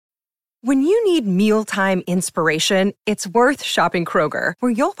When you need mealtime inspiration, it's worth shopping Kroger,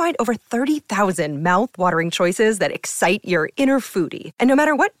 where you'll find over 30,000 mouth-watering choices that excite your inner foodie. And no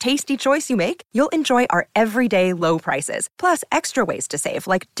matter what tasty choice you make, you'll enjoy our everyday low prices, plus extra ways to save,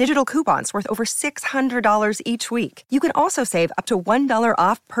 like digital coupons worth over $600 each week. You can also save up to $1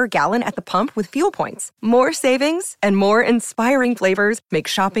 off per gallon at the pump with fuel points. More savings and more inspiring flavors make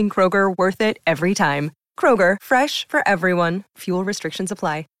shopping Kroger worth it every time. Kroger, fresh for everyone. Fuel restrictions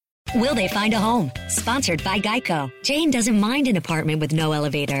apply. Will they find a home? Sponsored by Geico. Jane doesn't mind an apartment with no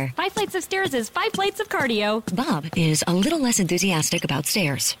elevator. 5 flights of stairs is 5 plates of cardio. Bob is a little less enthusiastic about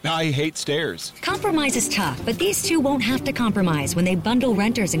stairs. I hate stairs. Compromise is tough, but these two won't have to compromise when they bundle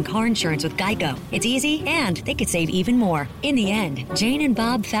renters and car insurance with Geico. It's easy, and they could save even more. In the end, Jane and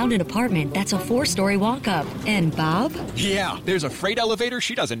Bob found an apartment that's a 4-story walk-up. And Bob? Yeah, there's a freight elevator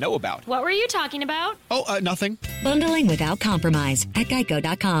she doesn't know about. What were you talking about? Oh, nothing. Bundling without compromise at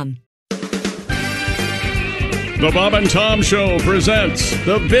Geico.com. The Bob and Tom Show presents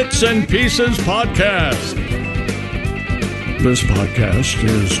the Bits and Pieces Podcast. This podcast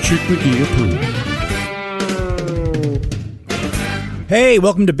is Chick McGee approved. Hey,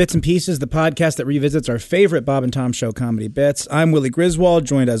 welcome to Bits and Pieces, the podcast that revisits our favorite Bob and Tom Show comedy bits. I'm Willie Griswold,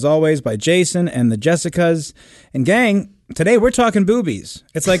 joined as always by Jason and the Jessicas. And gang, today we're talking boobies.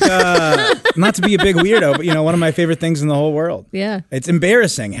 It's like, not to be a big weirdo, but, one of my favorite things in the whole world. Yeah. It's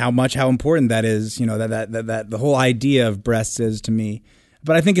embarrassing how important that is, that the whole idea of breasts is to me.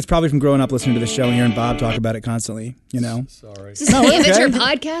 But I think it's probably from growing up listening to the show and hearing Bob talk about it constantly, Sorry. Is this an amateur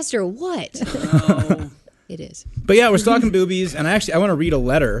podcast or what? No. It is. But yeah, we're talking boobies, and I want to read a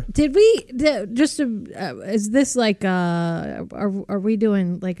letter. Did we is this like are we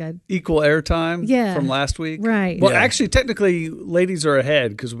doing like a equal airtime from last week? Right. Well, actually, technically, ladies are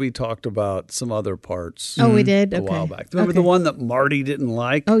ahead because we talked about some other parts. Oh, we did? A while back. Remember the one that Marty didn't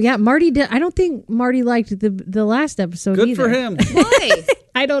like? Oh, yeah. Marty did. I don't think Marty liked the last episode Good either. for him. Why?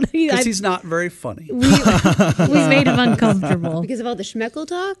 I don't know. Because he's not very funny. We made him uncomfortable. Because of all the schmeckle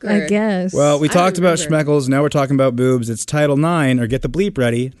talk? Or? I guess. Well, we talked about schmeckles. Now we're talking about boobs. It's Title IX, or get the bleep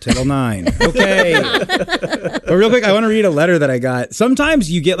ready, Title IX. Okay. But real quick, I want to read a letter that I got. Sometimes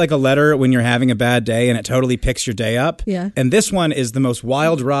you get like a letter when you're having a bad day and it totally picks your day up. Yeah. And this one is the most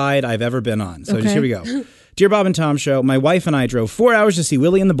wild ride I've ever been on. So just here we go. Dear Bob and Tom Show, my wife and I drove 4 hours to see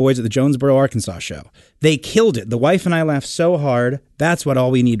Willie and the Boys at the Jonesboro, Arkansas show. They killed it. The wife and I laughed so hard. That's what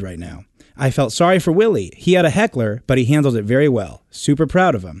all we need right now. I felt sorry for Willie. He had a heckler, but he handled it very well. Super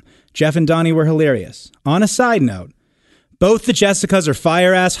proud of him. Jeff and Donnie were hilarious. On a side note, both the Jessicas are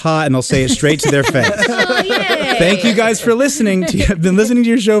fire-ass hot, and they'll say it straight to their face. Oh, yay. Thank you guys for listening. I've been listening to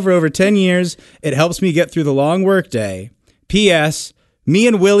your show for over 10 years. It helps me get through the long work day. P.S. Me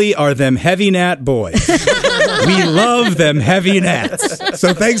and Willie are them heavy nat boys. We love them heavy gnats.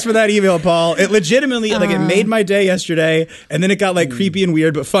 So thanks for that email, Paul. It legitimately, it made my day yesterday, and then it got creepy and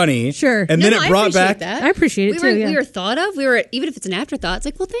weird, but funny. Sure. And then it brought back. That. I appreciate it too. We were thought of. We were, even if it's an afterthought, it's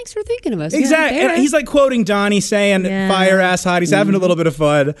like, well, thanks for thinking of us. Exactly. Yeah, and he's quoting Donnie saying fire ass hot. He's having a little bit of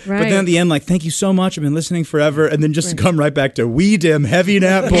fun. Right. But then at the end, thank you so much. I've been listening forever. And then just to come right back to we dim heavy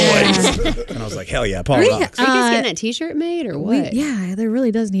nat boys. And I was like, hell yeah, Paul rocks. Are you guys getting that t-shirt made or what? There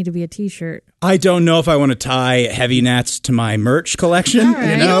really does need to be a t-shirt. I don't know if I want to tie heavy nats to my merch collection.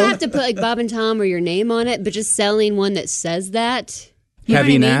 Right. You don't have to put Bob and Tom or your name on it, but just selling one that says that.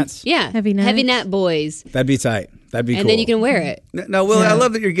 Heavy nats? Yeah. Heavy nats. Heavy nat boys. That'd be tight. That'd be cool. And then you can wear it. Now, Willie, I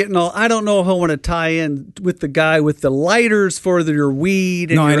love that you're getting all, I don't know if I want to tie in with the guy with the lighters for your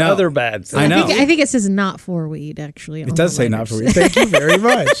weed and your other bad things. I know. I think it says not for weed, actually. It does say not for weed. Thank you very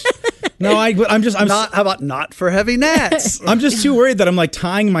much. No, I'm not. How about not for heavy gnats? I'm just too worried that I'm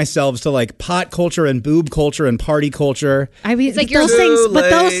tying myself to pot culture and boob culture and party culture. I mean, it's like those things,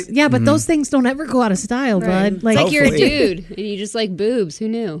 but those things don't ever go out of style, right. bud. It's like you're a dude and you just like boobs. Who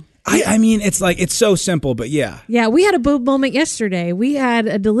knew? I mean, it's so simple, but yeah. Yeah, we had a boob moment yesterday. We had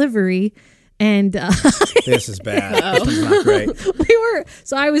a delivery. And this is bad. This is not great.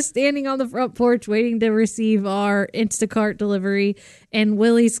 So I was standing on the front porch waiting to receive our Instacart delivery, and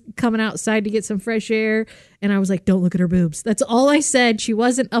Willie's coming outside to get some fresh air, and I was like, don't look at her boobs. That's all I said. She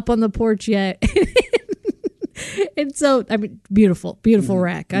wasn't up on the porch yet. And so, I mean, beautiful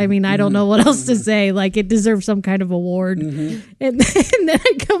rack. I mean, I don't know what else to say. It deserves some kind of award. And then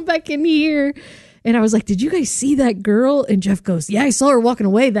I come back in here, And I was like, did you guys see that girl? And Jeff goes, yeah, I saw her walking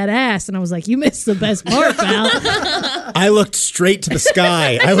away, that ass. And I was like, you missed the best part, pal. I looked straight to the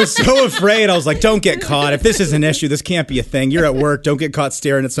sky. I was so afraid. I was like, don't get caught. If this is an issue, this can't be a thing. You're at work. Don't get caught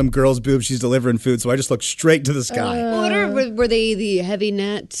staring at some girl's boob. She's delivering food. So I just looked straight to the sky. Were they the heavy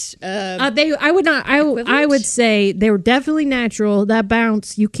net? I would say they were definitely natural. That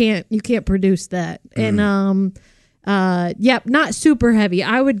bounce, you can't produce that. And not super heavy.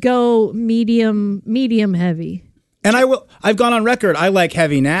 I would go medium heavy. And I've gone on record. I like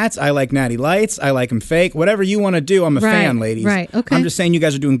heavy nats. I like natty lights. I like them fake. Whatever you want to do, I'm a fan, ladies. Right. Okay. I'm just saying you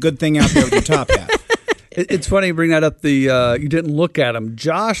guys are doing good thing out there with your top hat. It's funny you bring that up. You didn't look at him.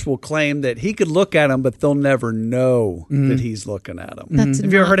 Josh will claim that he could look at him, but they'll never know that he's looking at him.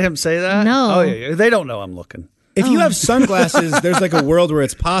 Have you ever heard him say that? No. Oh yeah, they don't know I'm looking. If you have sunglasses, there's like a world where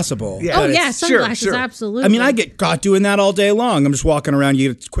it's possible. Yeah. Sunglasses, sure. absolutely. I mean, I get caught doing that all day long. I'm just walking around,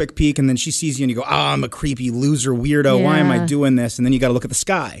 you get a quick peek, and then she sees you and you go, I'm a creepy loser weirdo. Why am I doing this? And then you got to look at the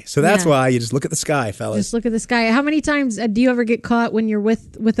sky. So that's why you just look at the sky, fellas. Just look at the sky. How many times do you ever get caught when you're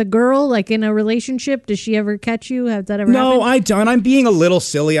with a girl, like in a relationship? Does she ever catch you? Has that ever happened? No, I don't. I'm being a little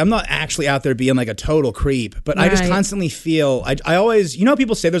silly. I'm not actually out there being like a total creep, but I just constantly feel, I always,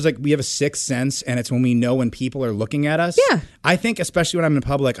 people say there's like, we have a sixth sense, and it's when we know when people are looking at us. Yeah. I think, especially when I'm in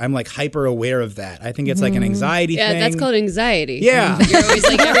public, I'm like hyper aware of that. I think it's like an anxiety thing. Yeah, that's called anxiety. Yeah. You're always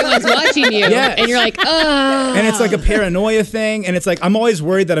like, everyone's watching you. Yes. And you're like, oh. And it's like a paranoia thing. And it's like, I'm always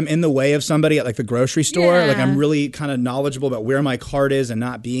worried that I'm in the way of somebody at like the grocery store. Yeah. Like I'm really kind of knowledgeable about where my cart is and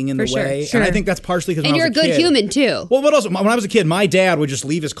not being in the way. Sure. And I think that's partially because And you're a good human too. Well, what else? When I was a kid, my dad would just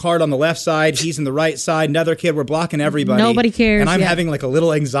leave his cart on the left side. He's in the right side. Another kid, we're blocking everybody. Nobody cares. And I'm having like a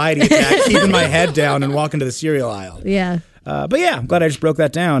little anxiety attack, keeping my head down and walking to the cereal aisle. Yeah. But yeah, I'm glad I just broke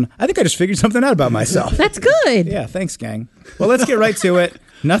that down. I think I just figured something out about myself. That's good. Yeah, thanks, gang. Well, let's get right to it.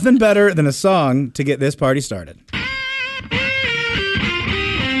 Nothing better than a song to get this party started.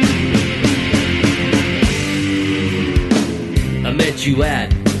 I met you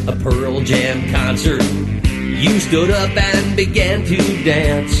at a Pearl Jam concert. You stood up and began to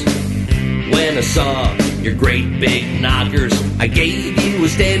dance. When I saw your great big knockers, I gave you a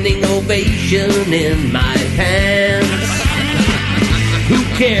standing ovation in my pants. Who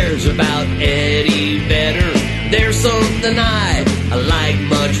cares about Eddie Vedder? There's something I like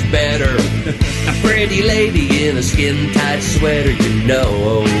much better. A pretty lady in a skin-tight sweater, you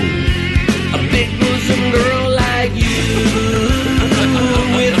know. A big bosom girl like you,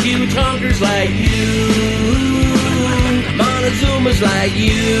 with cute honkers like you, Montezumas like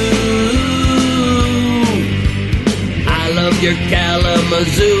you. I love your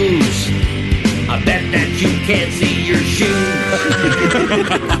Kalamazoos. I bet that you can't see your shoes.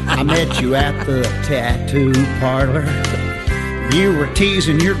 I met you at the tattoo parlor. You were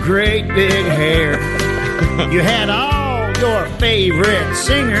teasing your great big hair. You had all your favorite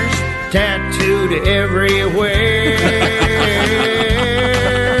singers tattooed everywhere.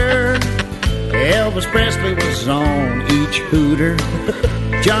 Elvis Presley was on each hooter.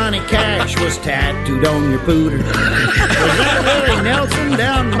 Johnny Cash was tattooed on your pooter. Was that Willie Nelson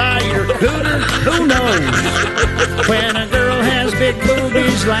down by your cooter? Who knows? When a girl has big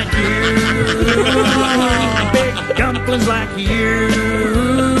boobies like you, big dumplings like you,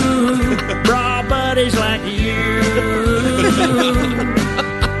 bra buddies like you,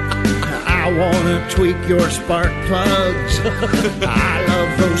 I wanna tweak your spark plugs. I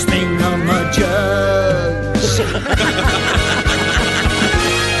love those thingamajugs.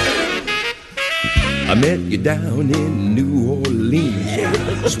 I met you down in New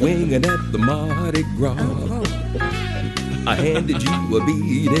Orleans, swinging at the Mardi Gras. I handed you a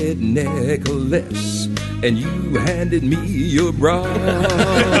beaded necklace, and you handed me your bra.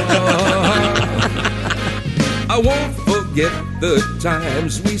 I won't forget the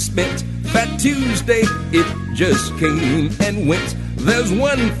times we spent. That Tuesday, it just came and went. There's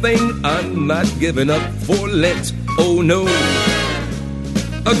one thing I'm not giving up for Lent. Oh no.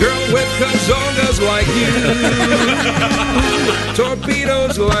 A girl with kazongas like you,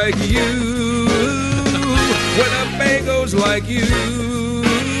 torpedoes like you, Winnebagos like you,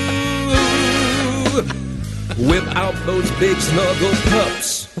 without those big snuggle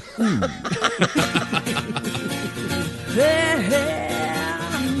pups.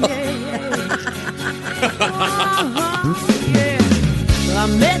 I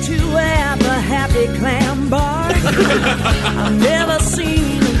met you at the Happy Clam Bar. I've never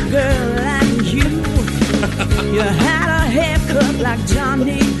seen a girl like you. You had a haircut like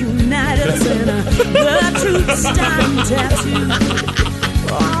Johnny Unitas and a Gertrude Stein tattoo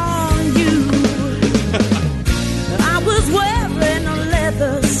on you. I was wearing a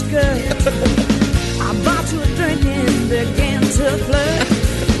leather skirt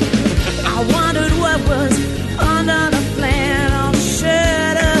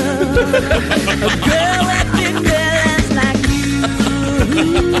A girl with big bellies like you.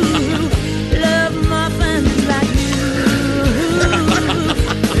 Love muffins like you.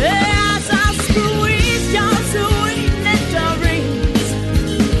 Yes, I'll squeeze your sweet nectarines.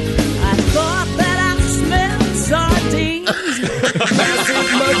 I thought that I smelled sardines. Massive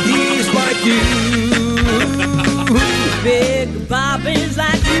McGee's like you. Big bobbins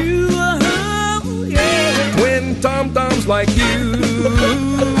like you. Oh, yeah. Twin tom-toms like you.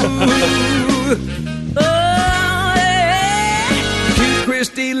 Oh, yeah. Cute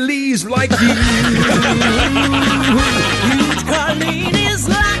Christy Lee's like you. Huge Carlene is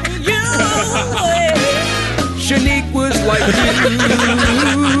like you. Yeah. Shanique was like you.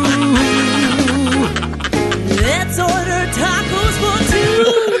 Let's order tacos for two.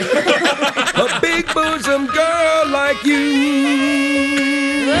 A big bosom girl like you.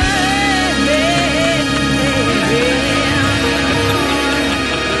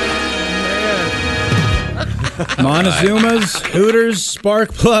 Montezumas, Hooters,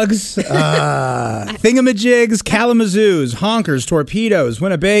 spark plugs, thingamajigs, Kalamazoos, honkers, torpedoes,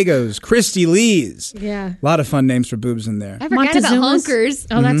 Winnebagos, Christy Lees. Yeah. A lot of fun names for boobs in there. I forgot about Montezumas. honkers.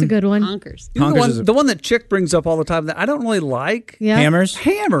 Oh, that's a good one. Honkers. You know Honkers is a- the one that Chick brings up all the time that I don't really like. Yeah. Hammers.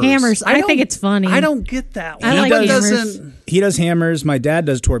 Hammers. I think it's funny. I don't get that one. I like That hammers. doesn't. He does hammers. My dad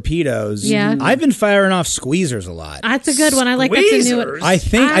does torpedoes. Yeah. I've been firing off squeezers a lot. That's a good one. I like that's a new one. Squeezers? I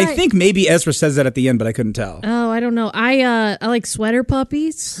think maybe Ezra says that at the end, but I couldn't tell. Oh, I don't know. I like sweater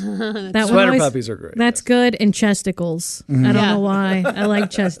puppies. That Sweater one puppies are great. That's good. And chesticles. I don't know why. I like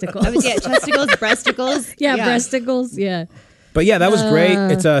chesticles. Yeah, chesticles, breasticles. Yeah, breasticles. Yeah. But yeah, that was great.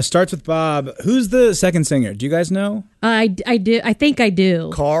 It starts with Bob. Who's the second singer? Do you guys know? I do. I think I do.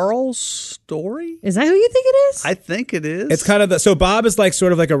 Carl Story? Is that who you think it is? I think it is. It's kind of so Bob is like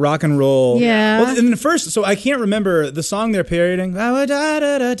sort of like a rock and roll. Yeah. Well, in the first, so I can't remember the song they're parodying. You.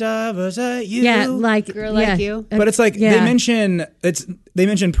 Yeah, like Girl like you. But it's like Yeah. they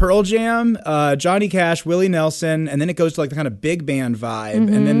mention Pearl Jam, Johnny Cash, Willie Nelson, and then it goes to like the kind of big band vibe, and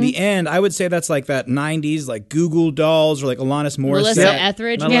Mm-hmm. then the end. I would say that's like that '90s like Goo Goo Dolls or like Alanis Morissette. Melissa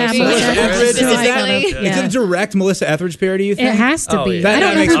Etheridge. Yeah, maybe? Melissa Etheridge. Is Specifically. that, is it a direct Melissa Etheridge parody? You think It has to Oh, be. yeah. I That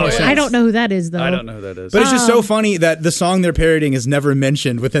don't know. makes Who, more sense. I don't know who that is though. I don't know who that is. But it's just so funny that the song they're parodying is never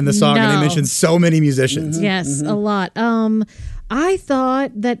mentioned within the song, and No. they mention so many musicians. Yes, a lot. I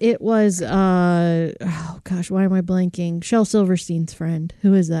thought that it was oh gosh, why am I blanking? Shel Silverstein's friend.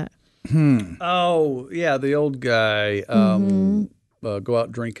 Who is that? Oh, yeah, the old guy. Go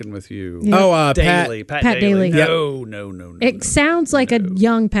out drinking with you. Yeah. Oh, Daly. Pat Daly. No. It sounds like a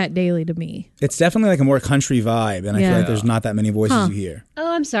young Pat Daly to me. It's definitely like a more country vibe, and I feel like there's not that many voices you hear.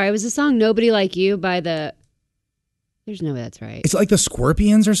 Oh, I'm sorry. It was the song "Nobody Like You" by the. There's no way that's right. It's like the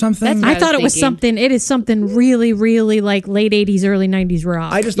Scorpions or something. That's what I I thought was it was thinking. something. It is something really, really like late '80s, early '90s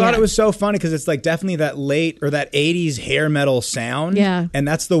rock. I just thought Yeah. it was so funny because it's like definitely that late or that 80s hair metal sound. Yeah. And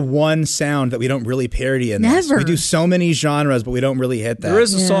that's the one sound that we don't really parody in this. Never. We do so many genres, but we don't really hit that. There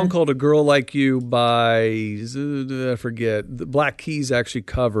is a Yeah. song called "A Girl Like You" by I forget. The Black Keys actually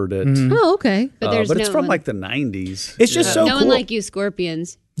covered it, Oh, okay. But there's but it's no from one. like the '90s. It's just so no cool. one like you,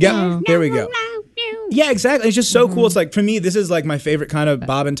 Scorpions. Yeah, there we go. Yeah, exactly. It's just so cool. It's like, for me, this is like my favorite kind of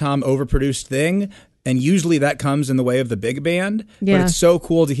Bob and Tom overproduced thing. And usually that comes in the way of the big band. Yeah. But it's so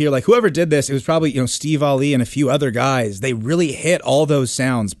cool to hear, like, whoever did this, it was probably, Steve Ali and a few other guys. They really hit all those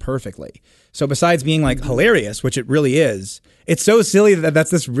sounds perfectly. So besides being like hilarious, which it really is, it's so silly that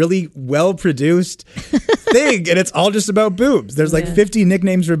that's this really well-produced thing, and it's all just about boobs. There's like 50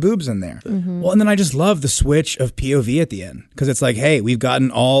 nicknames for boobs in there. Well, and then I just love the switch of POV at the end, because it's like, hey, we've gotten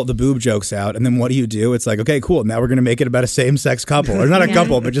all the boob jokes out, and then what do? It's like, okay, cool, now we're going to make it about a same-sex couple. Or not a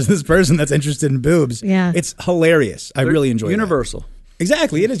couple, but just this person that's interested in boobs. Yeah. It's hilarious. I really enjoy it. Universal.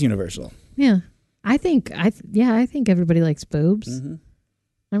 Exactly, it is universal. Yeah, I think everybody likes boobs.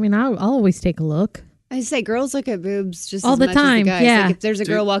 I mean, I'll always take a look. I say girls look at boobs just All as the much time, as the guys. yeah. Like if there's a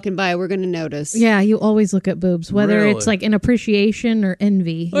girl walking by, we're going to notice. Yeah, you always look at boobs, whether Really? it's like an appreciation or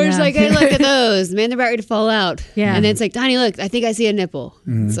envy. Or it's Yeah. like, hey, look at those. Man, they're about ready to fall out. Yeah. And then it's like, Donnie, look, I think I see a nipple.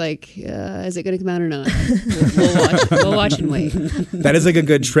 It's like, is it going to come out or not? We'll watch. We'll watch and wait. That is like a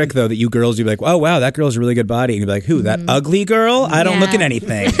good trick, though, that you girls, you'd be like, oh, wow, that girl's a really good body. And you'd be like, who, that ugly girl? I don't look Yeah. at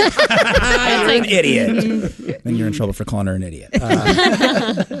anything. You're an idiot. Then you're in trouble for calling her an idiot.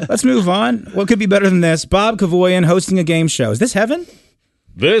 Let's move on. What could be better than this? Bob Kavoyan hosting a game show. Is this heaven?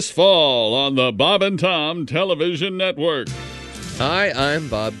 This fall on the Bob and Tom Television Network. Hi, I'm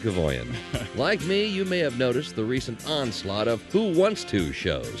Bob Kavoyan. Like me, you may have noticed the recent onslaught of Who Wants To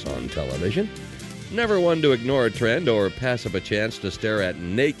shows on television. Never one to ignore a trend or pass up a chance to stare at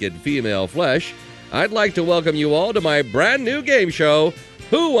naked female flesh, I'd like to welcome you all to my brand new game show,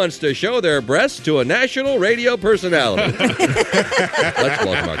 Who wants to show their breasts to a national radio personality? Let's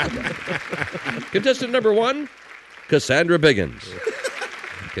welcome our contestant. Contestant number 1, Cassandra Biggins.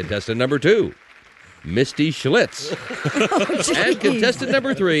 Contestant number 2, Misty Schlitz. And contestant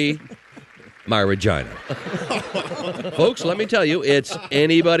number 3, my Regina. Folks, let me tell you, it's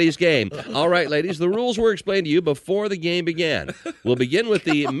anybody's game. All right, ladies, the rules were explained to you before the game began. We'll begin with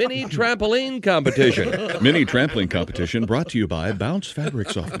the mini trampoline competition. Mini trampoline competition brought to you by Bounce Fabric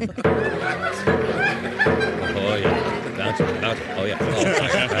Softening. Oh, yeah. Bounce. Oh, yeah.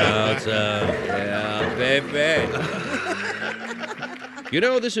 Bounce. Yeah, baby. You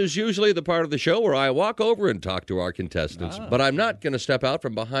know, this is usually the part of the show where I walk over and talk to our contestants, but I'm not going to step out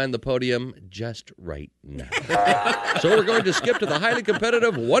from behind the podium just right now. So we're going to skip to the highly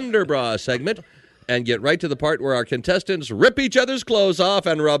competitive Wonder Bra segment and get right to the part where our contestants rip each other's clothes off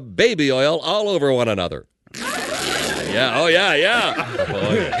and rub baby oil all over one another. Yeah, oh yeah.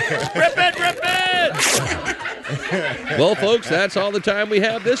 Oh, yeah. Rip it! Well, folks, that's all the time we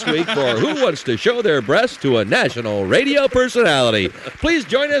have this week for Who Wants to Show Their Breasts to a National Radio Personality. Please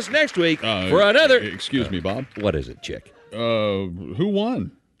join us next week for another... Excuse me, Bob. What is it, Chick? Who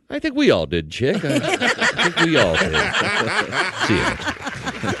won? I think we all did, Chick. I think we all did. See you next week.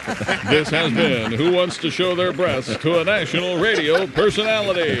 This has been Who Wants to Show Their Breasts to a National Radio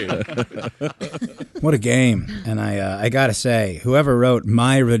Personality. What a game. And I got to say, whoever wrote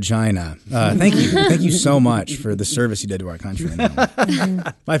My Regina, thank you. Thank you so much for the service you did to our country.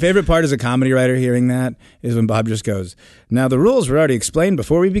 My favorite part as a comedy writer hearing that is when Bob just goes, now the rules were already explained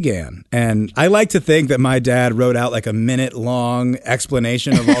before we began. And I like to think that my dad wrote out like a minute-long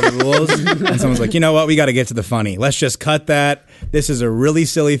explanation of all the rules. And someone's like, you know what? We got to get to the funny. Let's just cut that. This is a really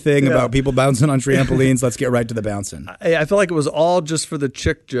silly thing about people bouncing on trampolines. Let's get right to the bouncing. I feel like it was all just for the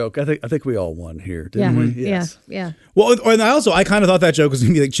chick joke. I think we all won here, didn't we? Yes. Yeah. Well, and I kind of thought that joke was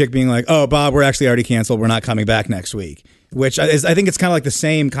going to be like Chick being like, oh, Bob, we're actually already canceled. We're not coming back next week. Which I think it's kind of like the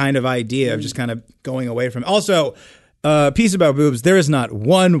same kind of idea of just kind of going away from it. Also, piece about boobs, there is not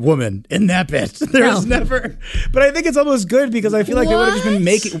one woman in that bit. There is never. But I think it's almost good because I feel like they would have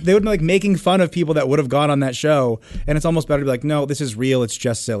just been making fun of people that would have gone on that show, and it's almost better to be like, no, this is real, it's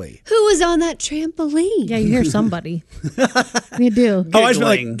just silly. Who was on that trampoline? Yeah, you hear somebody. You do. Oh, I just mean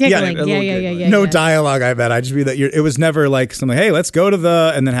like giggling. Yeah. No dialogue, I bet. I just mean that it was never like something, hey, let's go to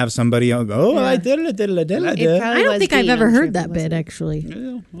the, and then have somebody go, I did it. I don't think I've ever heard that bit, actually.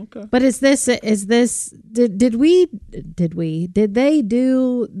 Yeah, okay. But is this, did they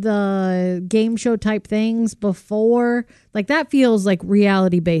do the game show type things before? Like that feels like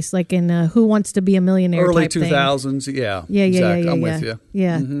reality based, like in Who Wants to Be a Millionaire early type 2000s, thing. Yeah. I'm with you.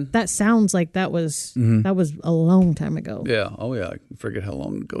 Yeah, that sounds like that was a long time ago. Yeah. Oh yeah, I forget how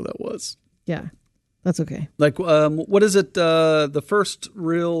long ago that was. Yeah. That's okay. Like, what is it? The first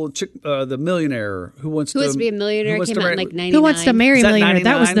real chick, the millionaire Who Wants to Be a Millionaire came out in like 99. Who Wants to Marry a Millionaire?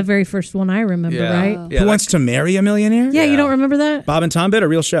 99? That was the very first one I remember, right? Yeah, Who Wants to Marry a Millionaire? Yeah, you don't remember that? Bob and Tom bit, a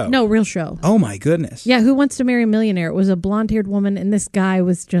real show? No, real show. Oh my goodness. Yeah, Who Wants to Marry a Millionaire? It was a blonde-haired woman, and this guy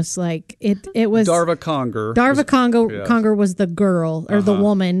was just like it was Darva Conger. Conger was the girl or the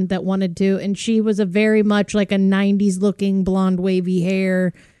woman that wanted to, and she was a very much like a 90s looking blonde wavy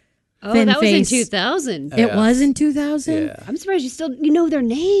hair. Oh, that was in 2000. It was in 2000? Yeah. I'm surprised you know their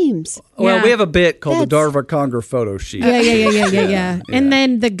names. Well, we have a bit called the Darva Conger photo sheet. Yeah. And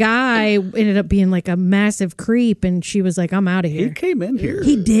then the guy ended up being like a massive creep, and she was like, I'm out of here. He came in here.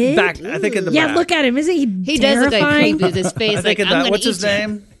 He did? Back, I think in the back. back. Look at him. Isn't he does look like terrifying? creep with his face. I think like, what's his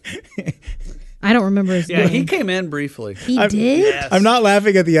name? I don't remember his name. Yeah, he came in briefly. He did? Yes. I'm not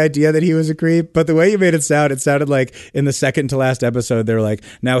laughing at the idea that he was a creep, but the way you made it sounded like in the second to last episode, they were like,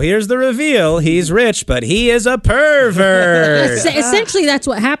 now here's the reveal. He's rich, but he is a pervert. Essentially, that's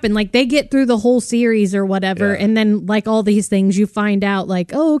what happened. Like, they get through the whole series or whatever, and then, like, all these things, you find out,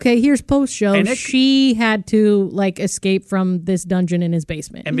 like, oh, okay, here's post-show. She had to, like, escape from this dungeon in his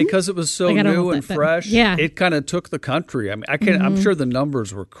basement. And because it was so new and fresh, it kind of took the country. I mean, I'm sure the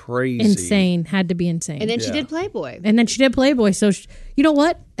numbers were crazy. Insane. Had to be insane. And then she did Playboy. So, you know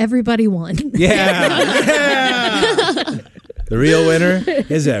what? Everybody won. Yeah. The real winner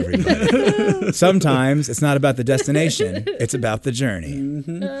is everybody. Sometimes it's not about the destination. It's about the journey.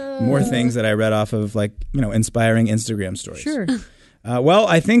 More things that I read off of, like, inspiring Instagram stories. Sure. Well,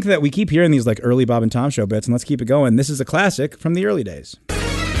 I think that we keep hearing these like early Bob and Tom show bits, and let's keep it going. This is a classic from the early days.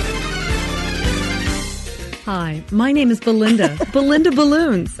 Hi, my name is Belinda, Belinda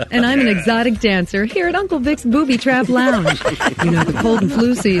Balloons, and I'm an exotic dancer here at Uncle Vic's Booby Trap Lounge. You know, the cold and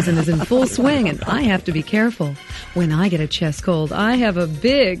flu season is in full swing, and I have to be careful. When I get a chest cold, I have a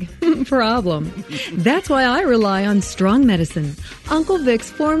big problem. That's why I rely on strong medicine. Uncle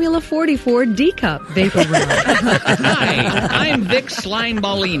Vic's Formula 44 D-Cup Vapor Rub. Hi, I'm Vic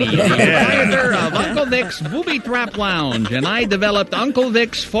Slimebalini, the proprietor of Uncle Vic's Booby Trap Lounge, and I developed Uncle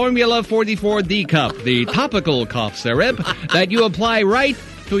Vic's Formula 44 D-Cup, the topical cough syrup that you apply right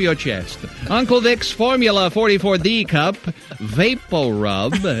to your chest. Uncle Vic's Formula 44 D-Cup Vapor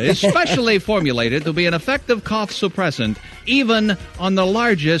Rub is specially formulated to be an effective cough suppressant, even on the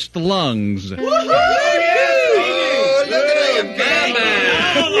largest lungs. Come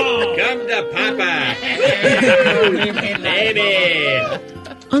to Papa. Baby.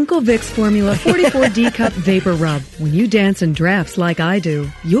 Uncle Vic's Formula 44 D-Cup Vapor Rub. When you dance in drafts like I do,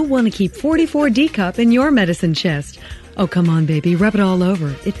 you'll want to keep 44 D-Cup in your medicine chest. Oh, come on, baby. Rub it all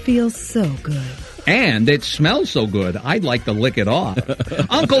over. It feels so good. And it smells so good, I'd like to lick it off.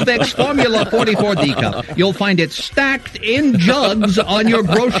 Uncle Vic's Formula 44 D-Cup. You'll find it stacked in jugs on your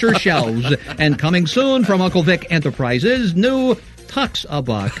grocer shelves. And coming soon from Uncle Vic Enterprises, new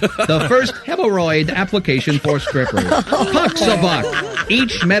Tuxabuck, the first hemorrhoid application for strippers. Tuxabuck.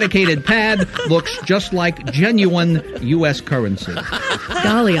 Each medicated pad looks just like genuine U.S. currency.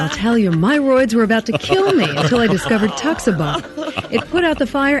 Golly, I'll tell you, my roids were about to kill me until I discovered Tuxabuck. It put out the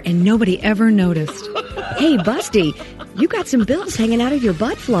fire and nobody ever noticed. Hey, Busty, you got some bills hanging out of your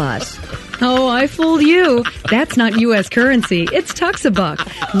butt floss. Oh, I fooled you. That's not U.S. currency. It's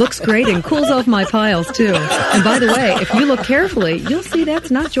Tuxabuck. Looks great and cools off my piles, too. And by the way, if you look carefully, you'll see that's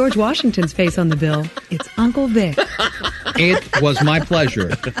not George Washington's face on the bill. It's Uncle Vic. It was my pleasure.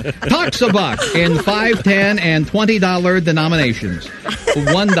 Tuxabuck in $5, $10, and $20 denominations.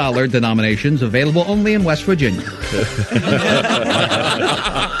 $1 denominations available only in West Virginia.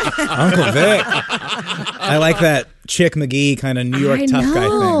 Uncle Vic. I like that Chick McGee kind of New York tough guy thing.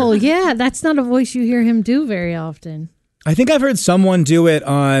 Oh, yeah. That's not a voice you hear him do very often. I think I've heard someone do it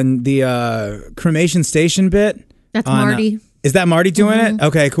on the cremation station bit. That's Marty. Is that Marty doing it?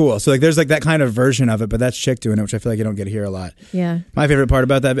 Okay, cool. So like, there's like that kind of version of it, but that's Chick doing it, which I feel like you don't get to hear a lot. Yeah. My favorite part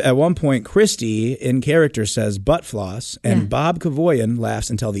about that, at one point, Christy in character says butt floss, and Bob Kavoyan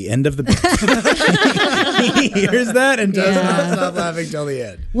laughs until the end of the bit. He hears that and does not stop laughing till the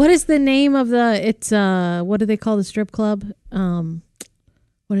end. What is the name of what do they call the strip club?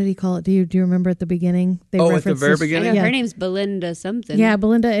 What did he call it? Do you remember at the beginning? At the very beginning? I know her name's Belinda something. Yeah,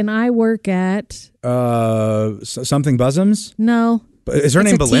 Belinda, and I work at... something Buzzums? No. Is her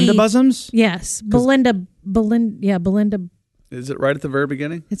name Belinda Buzzums? Yes. Belinda. Is it right at the very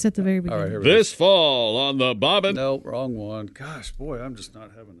beginning? It's at the very beginning. All right, here we This fall on the Bob and... No, wrong one. Gosh, boy, I'm just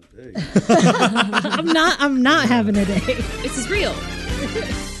not having a day. I'm not having a day. This is real.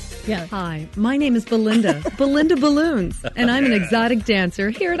 Yeah. Hi, my name is Belinda, Belinda Balloons, and I'm an exotic dancer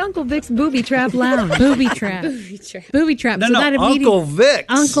here at Uncle Vic's Booby Trap Lounge. Booby Trap. Booby Trap. No, Uncle Vic's.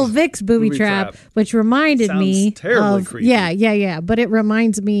 Uncle Vic's Booby Trap, which reminded me terribly of... creepy. Yeah. But it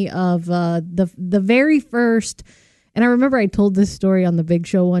reminds me of the very first... And I remember I told this story on the Big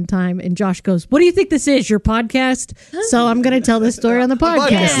Show one time, and Josh goes, "What do you think this is, your podcast?" So I'm going to tell this story on the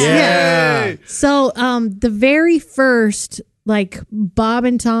podcast. Yeah. So the very first... like Bob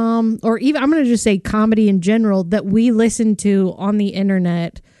and Tom, or even I'm going to just say comedy in general that we listened to on the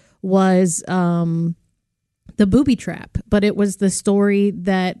internet was the Booby Trap, but it was the story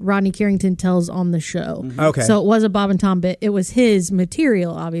that Rodney Carrington tells on the show. Okay. So it was a Bob and Tom bit. It was his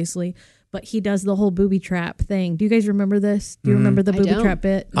material, obviously, but he does the whole Booby Trap thing. Do you guys remember this? Do you remember the Booby Trap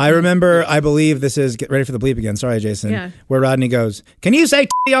bit? I remember, I believe this is, get ready for the bleep again. Sorry, Jason. Yeah. Where Rodney goes, "Can you say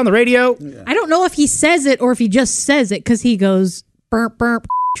on the radio?" Yeah. I don't know if he says it or if he just says it because he goes, "Burp, burp,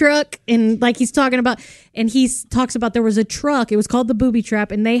 truck," and like he's talking about, and he talks about there was a truck, it was called the Booby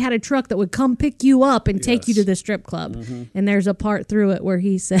Trap, and they had a truck that would come pick you up and take you to the strip club. And there's a part through it where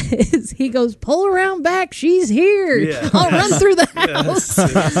he says, he goes, "Pull around back, she's here. I'll run through the house."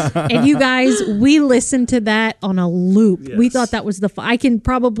 And you guys, we listened to that on a loop. We thought that was I could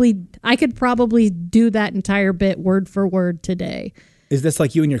probably do that entire bit word for word today. Is this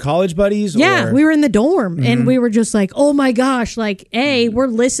like you and your college buddies? Yeah, or? we were in the dorm and we were just like, oh my gosh, like, we're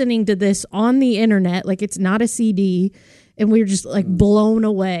listening to this on the internet. Like, it's not a CD. And we were just like blown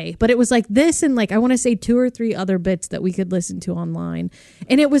away. But it was like this and like, I want to say 2 or 3 other bits that we could listen to online.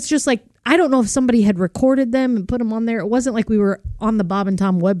 And it was just like, I don't know if somebody had recorded them and put them on there. It wasn't like we were on the Bob and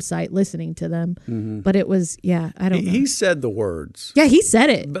Tom website listening to them. But it was, I don't know. He said the words. Yeah, he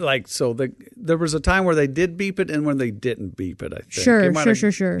said it. But like, so there was a time where they did beep it and when they didn't beep it, I think.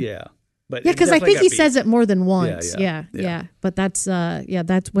 Sure. Yeah. But Yeah, because I think he says it. it more than once. Yeah. But that's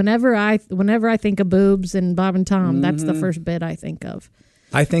whenever I think of boobs and Bob and Tom, that's the first bit I think of.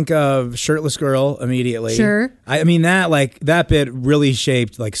 I think of Shirtless Girl immediately. Sure. I mean, that bit really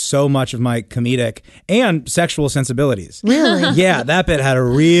shaped like so much of my comedic and sexual sensibilities. Really? Yeah, that bit had a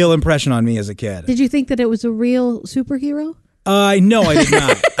real impression on me as a kid. Did you think that it was a real superhero? No, I did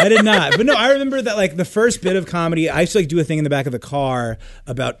not. I did not. But no, I remember that like the first bit of comedy, I used to like do a thing in the back of the car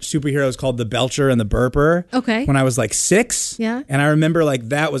about superheroes called the Belcher and the Burper. Okay. When I was like 6. Yeah. And I remember like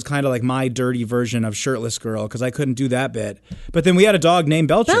that was kind of like my dirty version of Shirtless Girl because I couldn't do that bit. But then we had a dog named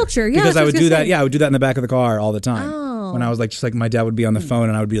Belcher. Belcher, yeah. Because I would do that. Say. Yeah, I would do that in the back of the car all the time. Oh. When I was like, just like my dad would be on the phone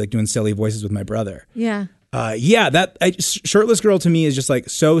and I would be like doing silly voices with my brother. Yeah. Shirtless Girl to me is just like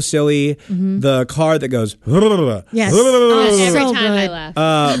so silly. The car that goes. Yes. Every So time I good.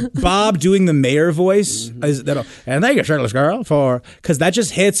 laugh. Bob doing the mayor voice is that, and thank you, Shirtless Girl, for because that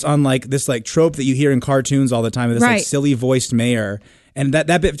just hits on like this like trope that you hear in cartoons all the time of this like Right. silly voiced mayor, and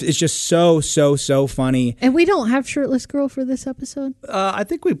that bit is just so funny. And we don't have Shirtless Girl for this episode? I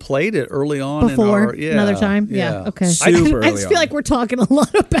think we played it early on. Before? Another time? Yeah. Okay. Super I just feel like we're talking a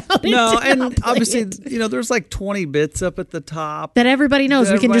lot about it. No, to and not play obviously, it. there's like 20 bits up at the top. That everybody knows.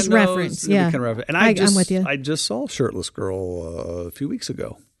 that We can just everybody knows, reference. and Yeah. we can reference. And I'm with you. I just saw Shirtless Girl a few weeks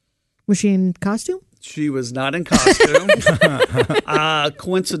ago. Was she in costume? She was not in costume.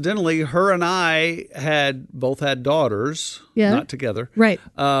 Coincidentally, her and I both had daughters, Yeah. not together, Right.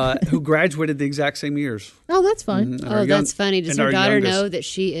 who graduated the exact same years. Oh, that's fun. And Oh, our that's funny. Does and her our daughter youngest- know that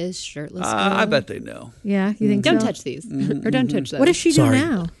she is shirtless? I bet they know. Yeah, you think Don't so? touch these. Or don't touch that. What does she do Sorry.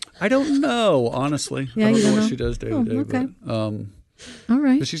 now? I don't know, hononestly. Yeah, I you don't know don't what know? she does day to Oh, day. okay. But, All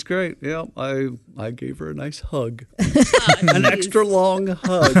right. but she's great. Yeah, I gave her a nice hug, an extra long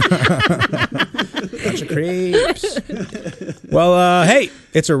hug. Bunch of creeps. Well, hey,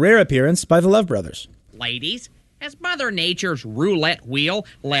 it's a rare appearance by the Love Brothers. Ladies, has Mother Nature's roulette wheel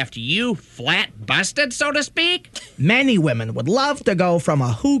left you flat busted, so to speak? Many women would love to go from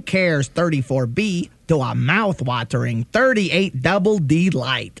a who cares 34B to a mouth-watering 38 Double D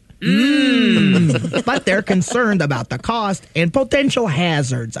Light. But they're concerned about the cost and potential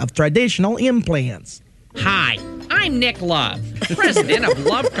hazards of traditional implants. Hi, I'm Nick Love, president of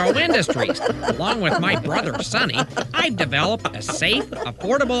Loveco Industries. Along with my brother Sonny, I've developed a safe,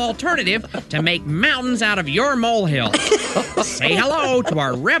 affordable alternative to make mountains out of your molehills. Say hello to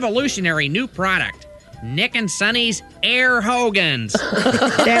our revolutionary new product, Nick and Sonny's Air Hogans.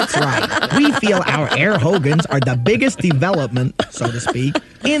 That's right. We feel our Air Hogans are the biggest development, so to speak,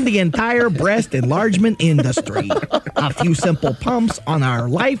 in the entire breast enlargement industry. A few simple pumps on our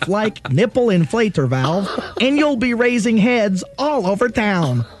lifelike nipple inflator valve, and you'll be raising heads all over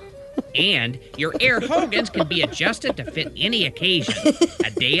town. And your Air Hogans can be adjusted to fit any occasion. A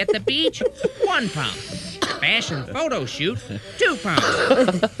day at the beach, 1 pump. Fashion photo shoot, 2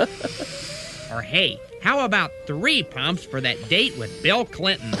 pumps. Or hey, how about 3 pumps for that date with Bill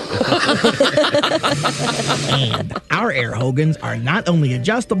Clinton? And our Air Hogans are not only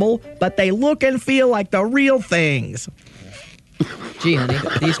adjustable, but they look and feel like the real things. Gee, honey,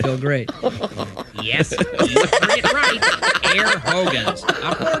 these feel great. Yes, you heard it right. Air Hogans.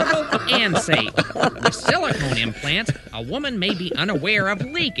 Affordable and safe. With silicone implants, a woman may be unaware of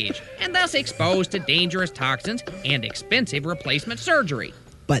leakage and thus exposed to dangerous toxins and expensive replacement surgery.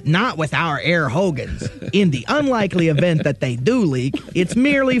 But not with our Air Hogans. In the unlikely event that they do leak, it's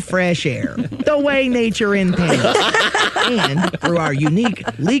merely fresh air, the way nature intends. And through our unique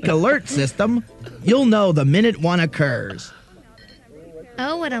leak alert system, you'll know the minute one occurs.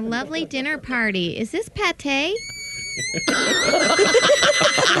 Oh, what a lovely dinner party. Is this pâté?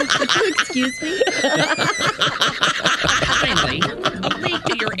 Excuse me? Finally, a leak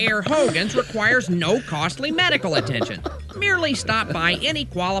to your Air Hogans requires no costly medical attention. Merely stop by any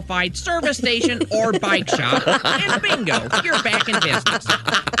qualified service station or bike shop, and bingo, you're back in business.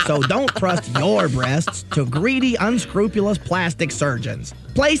 So don't trust your breasts to greedy, unscrupulous plastic surgeons.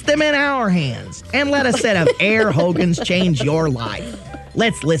 Place them in our hands and let a set of Air Hogans change your life.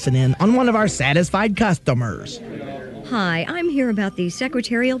 Let's listen in on one of our satisfied customers. Hi, I'm here about the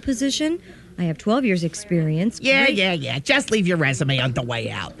secretarial position. I have 12 years experience. Yeah. Just leave your resume on the way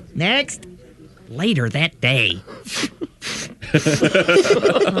out. Next. Later that day.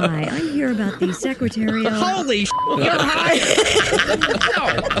 Hi, I'm here about the secretarial. Holy you're high. No,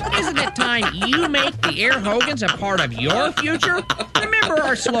 isn't it time you make the Air Hogans a part of your future? Remember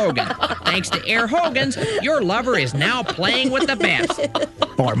our slogan. Thanks to Air Hogans, your lover is now playing with the best.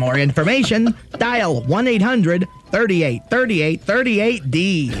 For more information, dial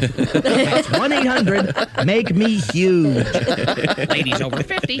 1-800-3838-38D. That's 1-800-MAKE-ME-HUGE. Ladies over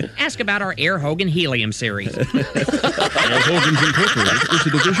 50, ask about our Air Hogan Helium series. Air Hogan's Incorporated is a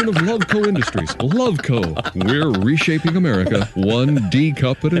division of Loveco Industries. Loveco. We're reshaping America one D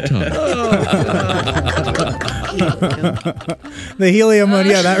cup at a time. The helium one,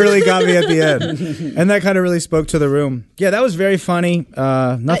 yeah, that really got me at the end. And that kind of really spoke to the room. Yeah, that was very funny.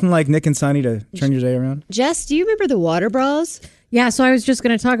 Nothing like Nick and Sonny to turn your day around. Jess, do you remember the water brawls? Yeah, so I was just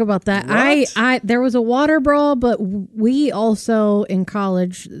going to talk about that. I there was a water brawl, but we also in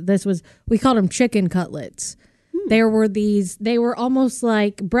college, we called them chicken cutlets. They were almost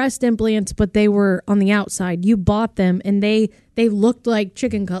like breast implants, but they were on the outside. You bought them and they looked like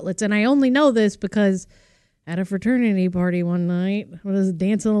chicken cutlets. And I only know this because at a fraternity party one night, I was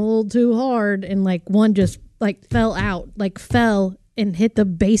dancing a little too hard and like one just like fell and hit the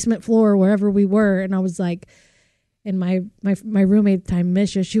basement floor wherever we were. And I was like, and my roommate at the time,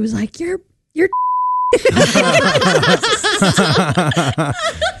 Misha, she was like, you're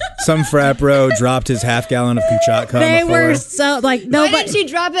Some frat bro dropped his half-gallon of Kamchatka on the floor. They were so like no. Why didn't she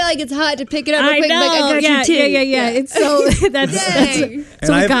drop it like it's hot to pick it up? I Quick, know. like, I got yeah, you too. yeah. It's so that's so we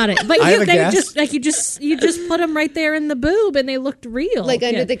got it. But you just put them right there in the boob and they looked real, like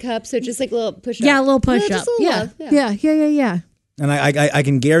under the cup. So just like a little push up. Yeah, a little push up. Just a little love. Yeah. And I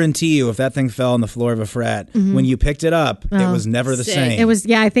can guarantee you, if that thing fell on the floor of a frat, when you picked it up, it was never the same. It was,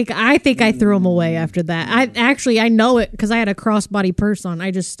 I think I threw them away after that. I know it because I had a crossbody purse on.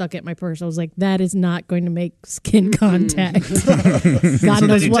 I just stuck it in my purse. I was like, that is not going to make skin contact. God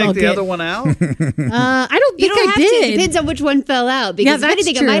knows did you what I'll take the other one out? I don't think I did. It depends on which one fell out. Because if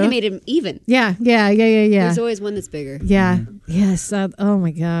anything, it might have made it even. Yeah. There's always one that's bigger. Yeah. Yes. Oh my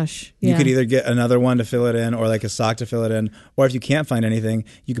gosh. Yeah. You could either get another one to fill it in, or like a sock to fill it in, or if you can't find anything,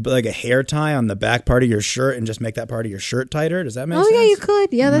 you could put like a hair tie on the back part of your shirt and just make that part of your shirt tighter. Does that make sense? Oh yeah, you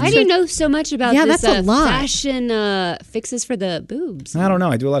could. Yeah, that's. Why do you know so much about this? That's a lot. Fashion fixes for the boobs. I don't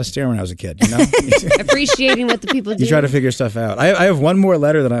know. I do a lot of staring when I was a kid. You know, appreciating what the people do. You try to figure stuff out. I have one more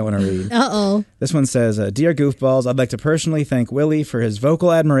letter that I want to read. Uh-oh. This one says, "Dear Goofballs, I'd like to personally thank Willie for his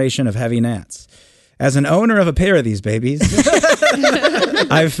vocal admiration of heavy gnats. As an owner of a pair of these babies,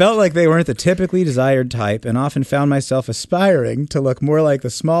 I've felt like they weren't the typically desired type and often found myself aspiring to look more like the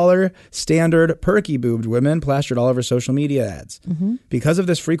smaller, standard, perky-boobed women plastered all over social media ads. Mm-hmm. Because of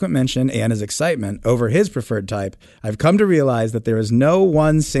this frequent mention and his excitement over his preferred type, I've come to realize that there is no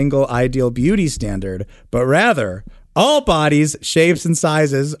one single ideal beauty standard, but rather all bodies, shapes, and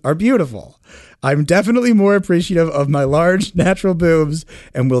sizes are beautiful. I'm definitely more appreciative of my large natural boobs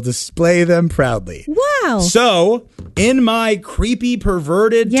and will display them proudly." Wow. So, in my creepy,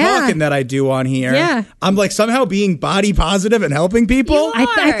 perverted talking that I do on here, I'm like somehow being body positive and helping people.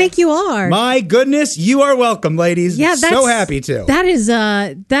 I think you are. My goodness, you are welcome, ladies. Yeah, so happy to. That is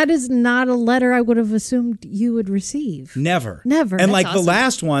not a letter I would have assumed you would receive. Never. And That's like awesome. the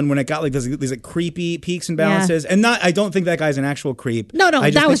last one, when it got like these like creepy peaks and balances, and I don't think that guy's an actual creep. No,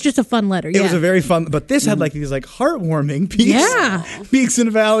 that was just a fun letter. It was a very fun, but this had like these like heartwarming peaks, peaks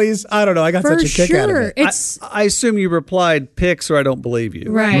and valleys. I don't know. I got such a kick out of it. I assume you replied pics, or I don't believe you.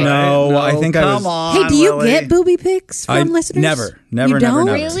 Right. No, I think I was. Come on, hey, do you Willie. get booby pics from listeners? Never. You don't?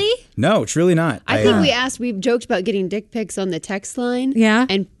 Really? No, truly not. I think we joked about getting dick pics on the text line. Yeah.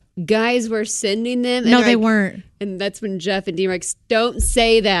 And guys were sending them. No, they weren't. And that's when Jeff and D-Rex, don't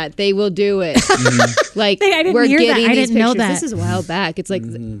say that. They will do it. Like, I didn't we're hear getting that. I these didn't know pictures. that. This is a while back. It's like,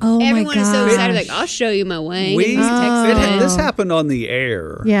 Oh everyone my is so gosh. excited. Like, I'll show you my wang. We, and text it in. this happened on the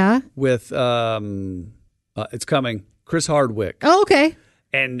air. Yeah. With it's coming, Chris Hardwick. Oh, okay.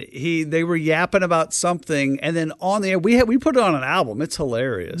 And they were yapping about something, and then on the air we put it on an album. It's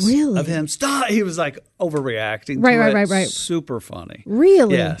hilarious. Really? Of him. Stop. He was like overreacting. Right. Super funny.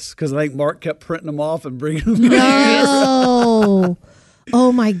 Really? Yes, because I think Mark kept printing them off and bringing them. No.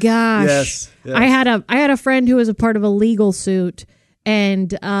 Oh my gosh. Yes. I had a friend who was a part of a legal suit,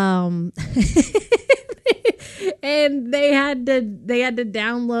 and and they had to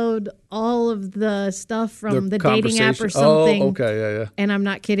download all of the stuff from the dating app or something. Oh, okay, yeah. And I'm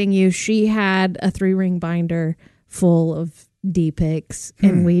not kidding you. She had a 3-ring binder full of D pics,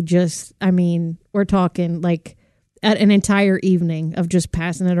 and we just, we're talking like an entire evening of just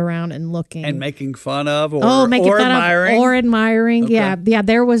passing it around and looking And making fun of or admiring. admiring. Okay. Yeah.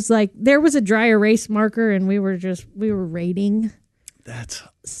 There was a dry erase marker, and we were rating. That's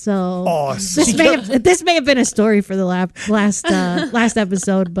so awesome. This may have been a story for the last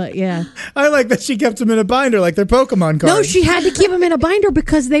episode, but yeah. I like that she kept them in a binder like they're Pokemon cards. No, she had to keep them in a binder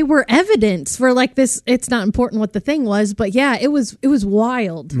because they were evidence for like this. It's not important what the thing was, but yeah, it was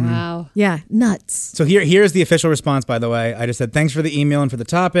wild. Wow. Yeah, nuts. So here's the official response, by the way. I just said, thanks for the email and for the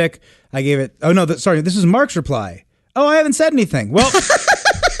topic. I gave it, this is Mark's reply. Oh, I haven't said anything. Well...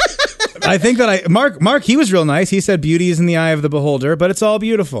 I think that Mark, he was real nice. He said beauty is in the eye of the beholder, but it's all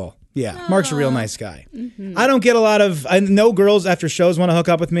beautiful. Yeah, Mark's a real nice guy. Mm-hmm. I don't get a lot of, no girls after shows want to hook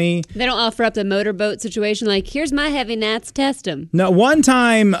up with me. They don't offer up the motorboat situation like, here's my heavy gnats, test them. No, one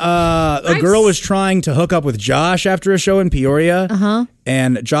time a girl was trying to hook up with Josh after a show in Peoria. Uh-huh.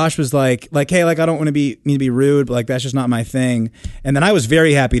 And Josh was like, hey, like I don't want to mean to be rude, but like that's just not my thing. And then I was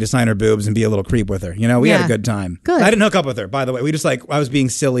very happy to sign her boobs and be a little creep with her. You know, we had a good time. Good. I didn't hook up with her, by the way. We just I was being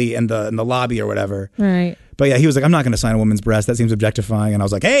silly in the lobby or whatever. Right. But yeah, he was like, I'm not going to sign a woman's breast. That seems objectifying. And I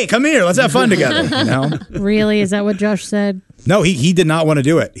was like, hey, come here. Let's have fun together. You know? Really? Is that what Josh said? No, he did not want to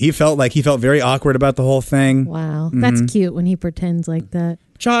do it. He felt very awkward about the whole thing. Wow. That's cute when he pretends like that.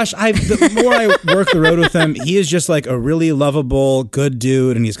 Josh, the more I work the road with him, he is just like a really lovable, good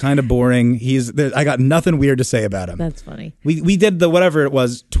dude, and he's kind of boring. I got nothing weird to say about him. That's funny. We did the whatever it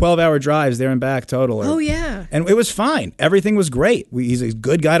was, 12-hour drives there and back total. Oh, yeah. And it was fine. Everything was great. He's a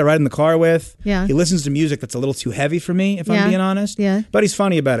good guy to ride in the car with. Yeah. He listens to music that's a little too heavy for me, if I'm being honest. Yeah. But he's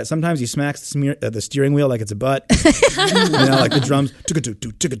funny about it. Sometimes he smacks the steering wheel like it's a butt. Like the drums,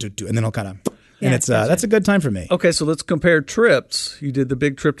 and then he'll kind of... And that's a good time for me. Okay, so let's compare trips. You did the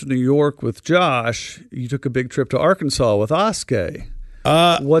big trip to New York with Josh. You took a big trip to Arkansas with Oskay.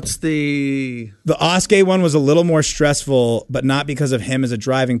 What's the Oskay one was a little more stressful, but not because of him as a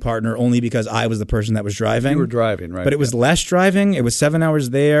driving partner, only because I was the person that was driving. You were driving, right? But it was less driving. It was 7 hours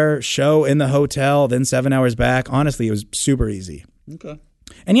there, show in the hotel, then 7 hours back. Honestly, it was super easy. Okay.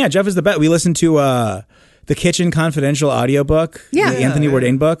 And yeah, Jeff is the best. We listened to the Kitchen Confidential audiobook, the Anthony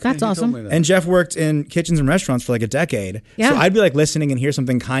Bourdain book. That's awesome. And Jeff worked in kitchens and restaurants for like a decade. Yeah. So I'd be like listening and hear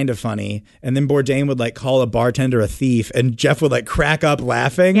something kind of funny. And then Bourdain would like call a bartender a thief. And Jeff would like crack up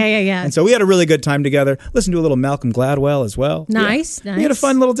laughing. Yeah. And so we had a really good time together. Listened to a little Malcolm Gladwell as well. Nice. We had a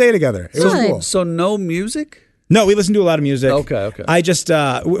fun little day together. It was cool. So no music? No, we listen to a lot of music. Okay. I just,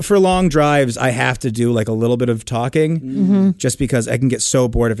 for long drives, I have to do like a little bit of talking just because I can get so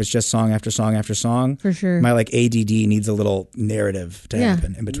bored if it's just song after song after song. For sure. My like ADD needs a little narrative to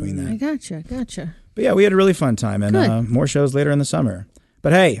happen in between that. I gotcha. But yeah, we had a really fun time and more shows later in the summer.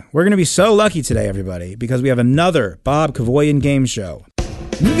 But hey, we're going to be so lucky today, everybody, because we have another Bob Kavoyan game show.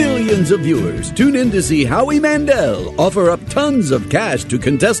 Millions of viewers tune in to see Howie Mandel offer up tons of cash to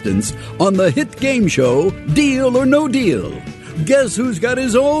contestants on the hit game show Deal or No Deal. Guess who's got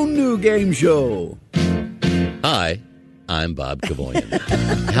his own new game show? Hi, I'm Bob Kavoyan.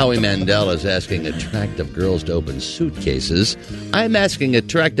 Howie Mandel is asking attractive girls to open suitcases. I'm asking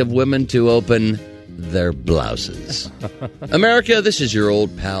attractive women to open their blouses. America, this is your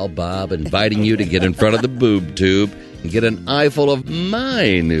old pal Bob inviting you to get in front of the boob tube and get an eyeful of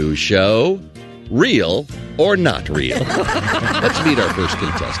my new show, Real or Not Real. Let's meet our first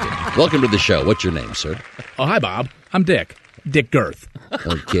contestant. Welcome to the show. What's your name, sir? Oh, hi, Bob. I'm Dick. Dick Girth.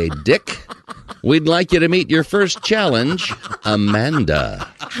 Okay, Dick. We'd like you to meet your first challenge, Amanda.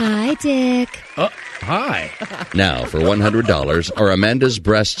 Hi, Dick. Hi. Now, for $100, are Amanda's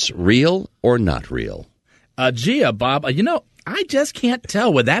breasts real or not real? Gia, Bob, I just can't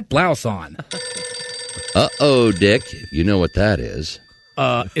tell with that blouse on. Uh-oh, Dick. You know what that is.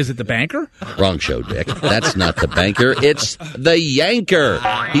 Is it the banker? Wrong show, Dick. That's not the banker. It's the yanker.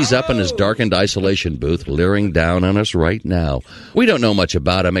 He's up in his darkened isolation booth leering down on us right now. We don't know much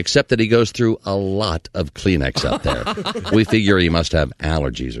about him except that he goes through a lot of Kleenex up there. We figure he must have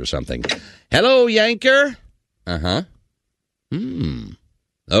allergies or something. Hello, yanker? Uh-huh.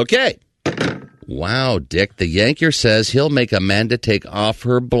 Okay. Wow, Dick, the yanker says he'll make Amanda take off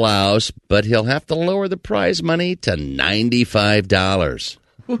her blouse, but he'll have to lower the prize money to $95.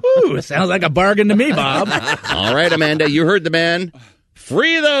 Woohoo! Sounds like a bargain to me, Bob. All right, Amanda, you heard the man.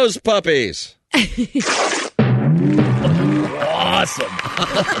 Free those puppies. Awesome.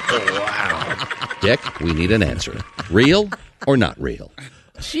 Wow. Dick, we need an answer. Real or not real?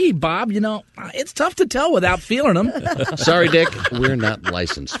 Gee, Bob, it's tough to tell without feeling them. Sorry, Dick, we're not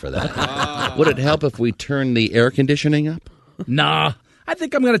licensed for that. Would it help if we turn the air conditioning up? Nah, I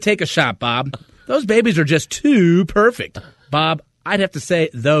think I'm going to take a shot, Bob. Those babies are just too perfect. Bob, I'd have to say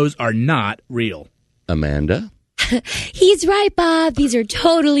those are not real. Amanda? He's right, Bob. These are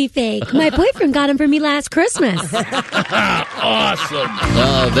totally fake. My boyfriend got them for me last Christmas. Awesome.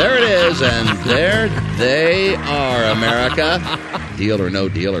 Well, there it is, and there they are, America. Deal or no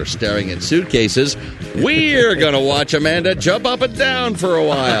deal or staring at suitcases. We're going to watch Amanda jump up and down for a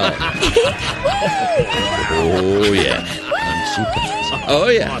while. Oh, yeah. Oh,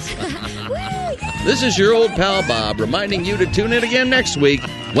 yeah. This is your old pal Bob reminding you to tune in again next week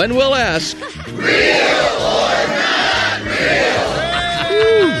when we'll ask, real or not real?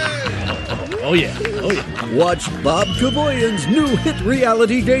 Oh, yeah. Oh, yeah. Watch Bob Kavoyan's new hit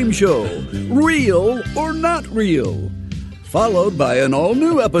reality game show, Real or Not Real. Followed by an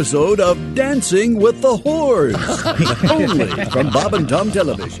all-new episode of Dancing with the Whores. Only from Bob and Tom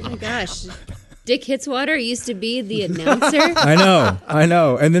Television. Oh, my gosh. Dick Hitswater used to be the announcer. I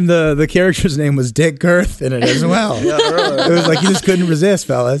know. And then the character's name was Dick Girth in it as well. It was like you just couldn't resist,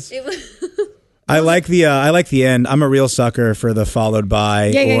 fellas. I like the end. I'm a real sucker for the followed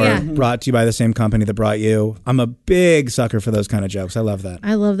by brought to you by the same company that brought you. I'm a big sucker for those kind of jokes. I love that.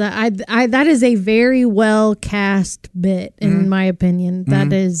 I love that. I that is a very well cast bit, in my opinion.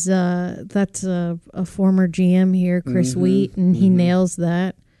 That is that's a former GM here, Chris Wheat, and he nails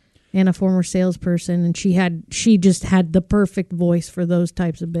that. And a former salesperson, and she just had the perfect voice for those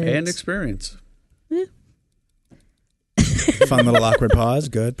types of bits and experience. Yeah. Fun little awkward pause.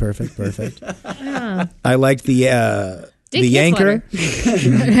 Good, perfect. Yeah. I liked the yanker.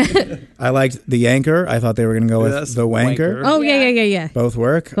 I liked the yanker. I thought they were going to go with the wanker. Oh yeah. Both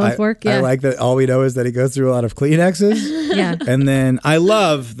work. Work. Yeah. I like that. All we know is that he goes through a lot of Kleenexes. Yeah. And then I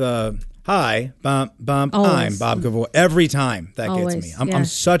love the. Hi, bump, Always. I'm Bob Gavoy. Every time that Always, gets me. I'm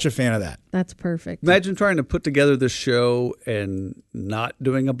such a fan of that. That's perfect. Imagine trying to put together this show and not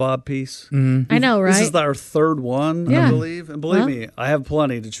doing a Bob piece. I know, right? This is our third one, Yeah. I believe. And believe me, I have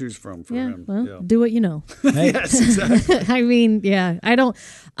plenty to choose from for him. Well, do what you know. Yes, exactly. I mean, yeah. I don't.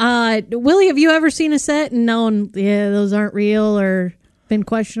 Willie, have you ever seen a set and known, those aren't real or been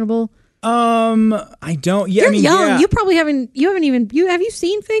questionable? I don't. Yeah, You're I mean, young. yeah. You probably haven't. You haven't even. Have you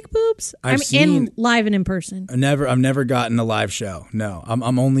seen fake boobs? I've seen live and in person. I've never gotten a live show. No,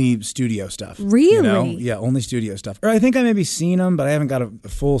 I'm only studio stuff. Really? You know? Yeah, only studio stuff. Or I think I maybe seen them, but I haven't got a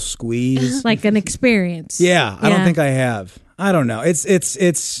full squeeze. Like an experience. Yeah, I don't think I have. I don't know.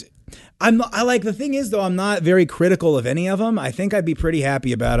 I like the thing is though, I'm not very critical of any of them. I think I'd be pretty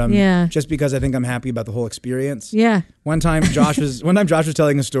happy about them. Yeah. Just because I think I'm happy about the whole experience. Yeah. One time Josh was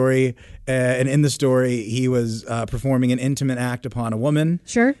telling a story, and in the story he was performing an intimate act upon a woman.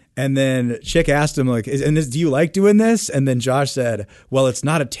 Sure. And then Chick asked him like, do you like doing this? And then Josh said, well, it's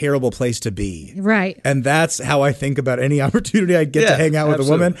not a terrible place to be. Right. And that's how I think about any opportunity I get to hang out with a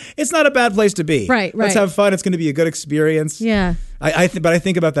woman. It's not a bad place to be. Right. Let's have fun. It's going to be a good experience. Yeah. But I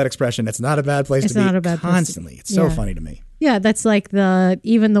think about that expression. It's not a bad place to be. It's not a bad place to be. Constantly. It's so funny to me. Yeah, that's like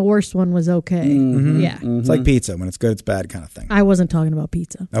even the worst one was okay. Mm-hmm. Yeah. It's like pizza. When it's good, it's bad kind of thing. I wasn't talking about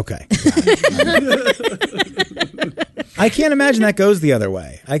pizza. Okay. I can't imagine that goes the other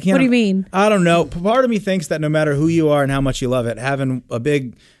way. I can't. What do you mean? I don't know. Part of me thinks that no matter who you are and how much you love it, having a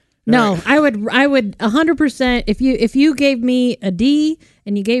big. No, I would 100%. If you gave me a D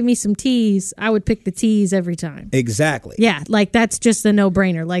and you gave me some T's, I would pick the T's every time. Exactly. Yeah, like that's just a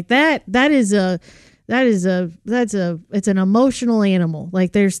no-brainer. Like it's an emotional animal.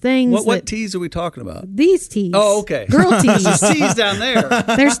 Like there's things. What teas are we talking about? These teas. Oh, okay. Girl teas. There's teas down there.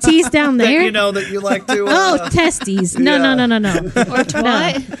 There's teas down there. That you know that you like to. Testes. No. Or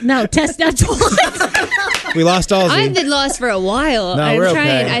twat. No, twat. We lost all. I've been lost for a while. No, we're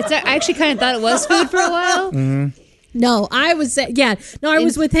okay. I actually kind of thought it was food for a while. Mm-hmm. No, I was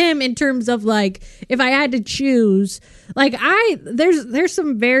with him in terms of like if I had to choose, like there's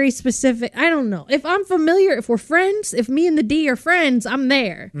some very specific. I don't know if I'm familiar. If we're friends, if me and the D are friends, I'm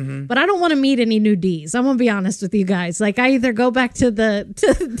there. Mm-hmm. But I don't want to meet any new Ds. I'm gonna be honest with you guys. Like I either go back to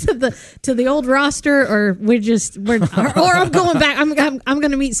the old roster, or or I'm going back. I'm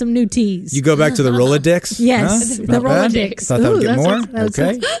gonna meet some new Ts. You go back to the Rolodex? Yes, huh? the Rolodex. Thought that would get more.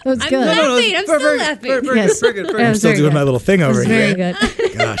 Okay, that was good. I'm laughing. I'm still laughing. Very good. I'm still doing my little thing over here. Very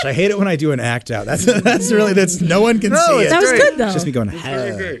good. Gosh, I hate it when I do an act out. That's no one can see it. That was good though. It's just me going.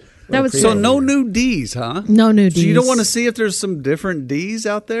 That was so no new Ds, huh? No new Ds. So you don't want to see if there's some different Ds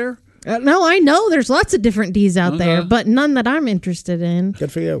out there? No, I know there's lots of different Ds out there, but none that I'm interested in.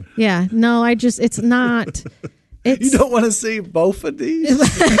 Good for you. Yeah, no, it's not. You don't want to see both of these?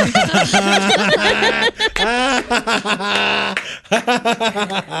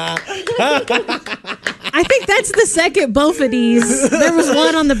 I think that's the second both of these. There was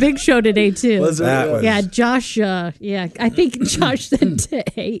one on the big show today too. Was it? Yeah, Josh. I think Josh said to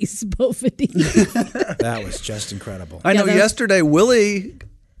Hayes both of these. That was just incredible. I know. Yesterday, Willie,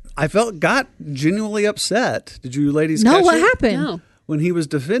 I felt got genuinely upset. Did you ladies? No, catch what it? happened? No. When he was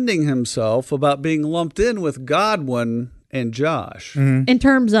defending himself about being lumped in with Godwin and Josh. In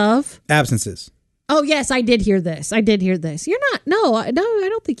terms of absences. Oh, yes, I did hear this. You're not. No, I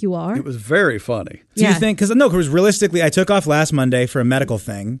don't think you are. It was very funny. Do you think, because realistically, I took off last Monday for a medical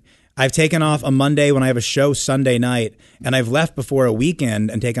thing. I've taken off a Monday when I have a show Sunday night, and I've left before a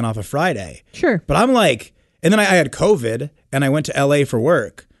weekend and taken off a Friday. Sure. But I'm like, and then I had COVID, and I went to LA for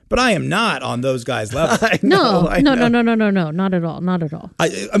work. But I am not on those guys' level. No, not at all. Not at all. I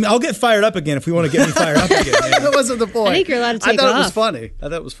mean, I'll get fired up again if we want to get me fired up again. That wasn't the point. I think you're allowed to take I thought off. it was funny. I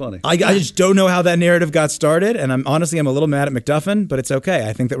thought it was funny. I just don't know how that narrative got started, and I'm a little mad at McDuffin, but it's okay.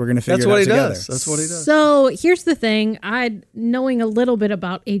 I think that we're going to figure it out together. That's what he does. So here's the thing. Knowing a little bit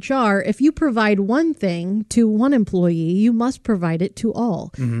about HR, if you provide one thing to one employee, you must provide it to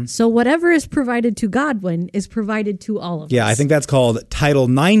all. Mm-hmm. So whatever is provided to Godwin is provided to all of us. Yeah, I think that's called Title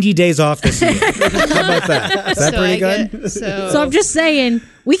 90 Days Off this year. How about that? Is that pretty good? So I'm just saying,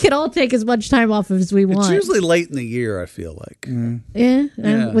 we could all take as much time off as we want. It's usually late in the year, I feel like. Yeah.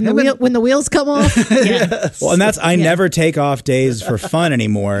 When the wheels come off. Yes. Well, and I never take off days for fun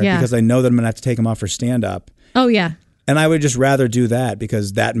anymore because I know that I'm going to have to take them off for stand-up. Oh, yeah. And I would just rather do that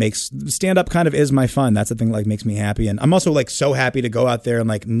because that makes stand-up kind of is my fun. That's the thing that makes me happy. And I'm also so happy to go out there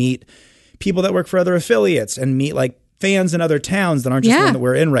and meet people that work for other affiliates and meet fans in other towns that aren't just the one that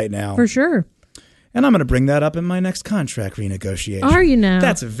we're in right now. For sure. And I'm going to bring that up in my next contract renegotiation. Are you now?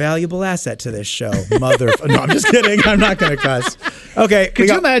 That's a valuable asset to this show. No, I'm just kidding. I'm not going to cuss. Okay. Could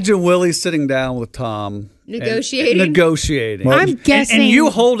you imagine Willie sitting down with Tom? Negotiating? Well, I'm guessing. And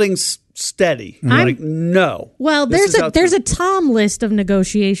you holding steady. No. Well, there's a Tom list of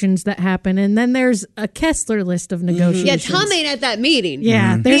negotiations that happen, and then there's a Kessler list of negotiations. Yeah, Tom ain't at that meeting.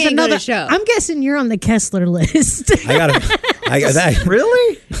 Yeah, there's he ain't another gonna show. I'm guessing you're on the Kessler list.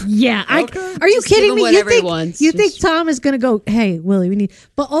 Really? Yeah. Okay. Are you Just kidding give him me? whatever he wants. You think Tom is going to go, hey, Willie, we need...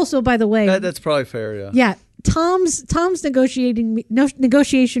 But also, by the way... That's probably fair, yeah. Yeah. Tom's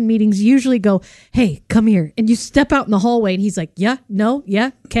negotiation meetings usually go, hey, come here. And you step out in the hallway, and he's like, yeah, no,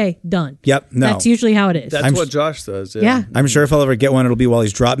 yeah, okay, done. Yep, no. That's usually how it is. That's what Josh says, Yeah. I'm sure if I'll ever get one, it'll be while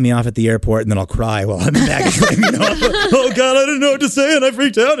he's dropping me off at the airport, and then I'll cry while I'm back. Oh, God, I didn't know what to say, and I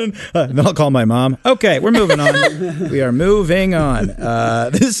freaked out. And then I'll call my mom. Okay, we're moving on. We are moving on.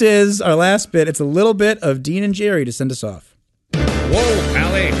 This is our last bit. It's a little bit of Dean and Jerry to send us off. Whoa,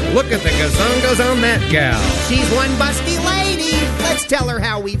 Pally, look at the gazongas on that gal. She's one busty lady. Let's tell her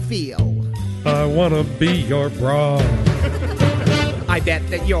how we feel. I want to be your bra. I bet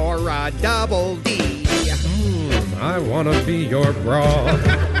that you're a double D. I want to be your bra.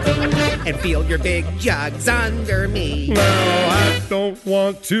 And feel your big jugs under me. No, I don't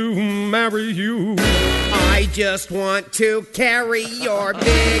want to marry you. I just want to carry your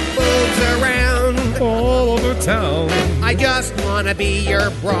big boobs around all over town. I just want to be your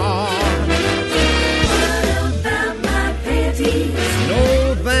bra. What about my panties?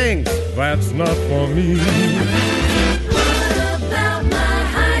 No thanks, that's not for me. What about my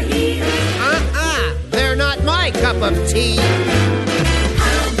high heels? They're not my cup of tea.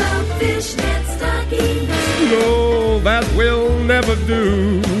 How about fishnet stockings? No, that will never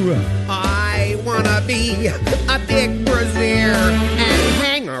do. I want to be a big brassiere and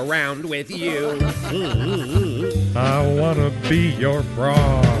hang around with you. I want to be your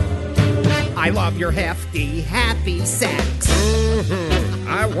bra. I love your hefty, happy sex.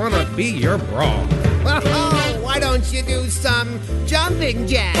 I want to be your bra. Oh, why don't you do some jumping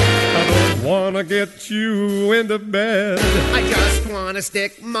jacks? I don't want to get you into bed. I just want to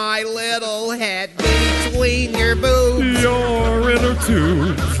stick my little head between your boobs. Your inner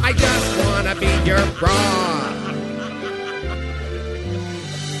tubes. I just want to be your bra.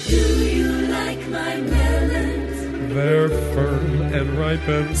 Do you like my melons? They're firm and ripe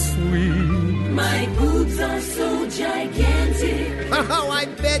and sweet. My boobs are so gigantic. Oh, I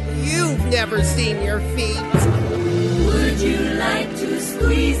bet you've never seen your feet. Would you like to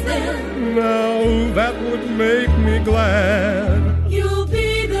squeeze them? Now that would make me glad. You'll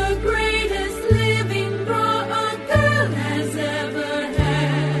be the greatest living bra a girl has ever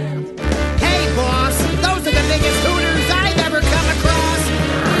had. Hey, boss, those are the biggest hooters I've ever come across.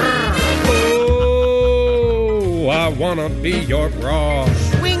 Oh, I want to be your bra.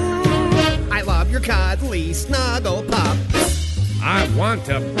 Swing. I love your cuddly snuggle pups. I want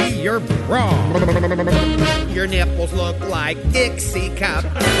to be your bra. Your nipples look like Dixie cups.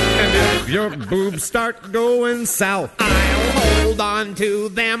 And if your boobs start going south, I'll hold on to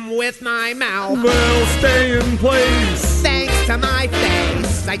them with my mouth. They'll stay in place. Thanks to my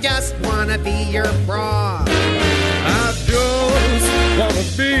face, I just want to be your bra. I just want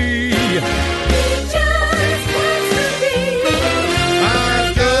to be.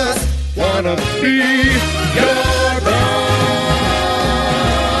 I just want to be your bra.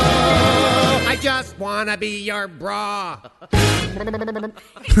 I just want to be your bra.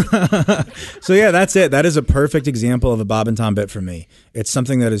 So yeah, that's it. That is a perfect example of a Bob and Tom bit for me. It's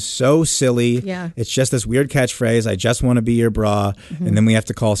something that is so silly. Yeah. It's just this weird catchphrase, I just want to be your bra. And then we have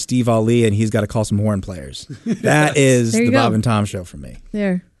to call Steve Ali and he's got to call some horn players. That is the Bob and Tom show for me.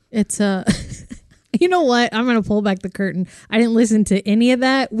 There. It's you know what? I'm going to pull back the curtain. I didn't listen to any of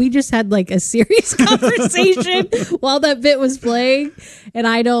that. We just had like a serious conversation while that bit was playing. And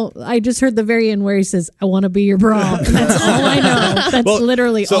I just heard the very end where he says, I want to be your bra. And that's all I know. That's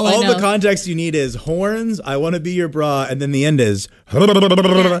literally all I know. So all the context you need is horns, I want to be your bra, and then the end is. You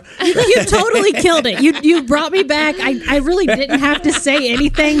totally killed it. You brought me back. I really didn't have to say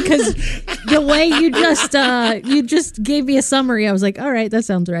anything because the way you just gave me a summary, I was like, all right, that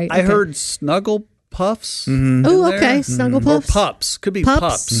sounds right. I heard snuggle puffs. Mm-hmm. Oh, okay. Snuggle puffs. Or pups. Could be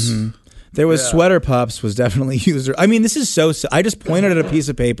pups. Mm-hmm. There was sweater pups was definitely used. I mean, this is so. I just pointed at a piece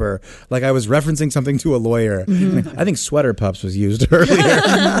of paper like I was referencing something to a lawyer. Mm-hmm. I think sweater pups was used earlier.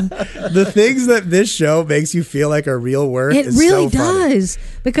 The things that this show makes you feel like are real work. It is really so funny. does,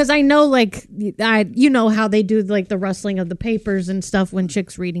 because I know, like, you know how they do like the rustling of the papers and stuff when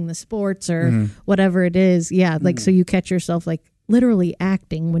chicks reading the sports or whatever it is. Yeah, like so you catch yourself like literally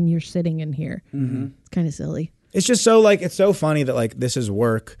acting when you're sitting in here. It's kind of silly. It's just so like it's so funny that like this is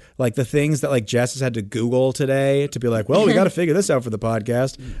work. Like the things that like Jess has had to Google today to be like, well, we got to figure this out for the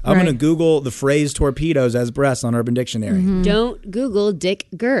podcast. I'm going to Google the phrase torpedoes as breasts on Urban Dictionary. Don't Google dick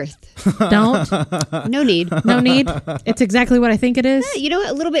girth. Don't. No need. No need. It's exactly what I think it is. Yeah, you know what?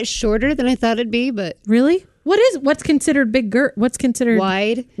 A little bit shorter than I thought it'd be, but really, what's considered big girth? What's considered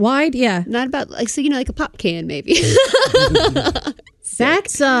wide? Wide, yeah. Not about like like a pop can maybe.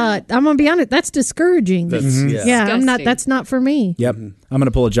 That's I'm gonna be honest. That's discouraging. Yeah, I'm not. That's not for me. Yep, I'm gonna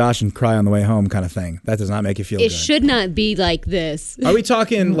pull a Josh and cry on the way home kind of thing. That does not make you feel It good. should not be like this. Are we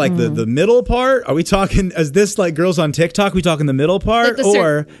talking like the middle part? Are we talking? Is this like girls on TikTok? We talking the middle part, Like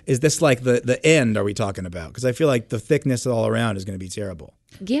or is this like the end? Are we talking about? Because I feel like the thickness all around is going to be terrible.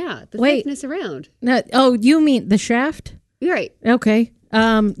 Yeah, the thickness around. Oh, you mean the shaft? You're right. Okay.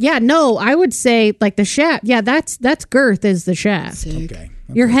 Yeah, no, I would say like the shaft. Yeah, that's girth is the shaft. Okay.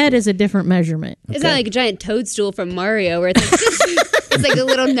 Your head is a different measurement. It's not like a giant toadstool from Mario where it's like, it's like a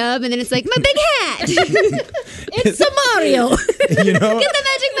little nub and then it's like, my big hat. It's a Mario. You know, get the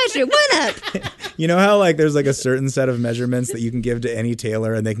magic mushroom. What up? you know how like there's like a certain set of measurements that you can give to any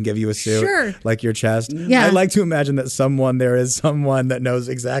tailor and they can give you a suit, Sure. like your chest. Yeah. I like to imagine that there is someone that knows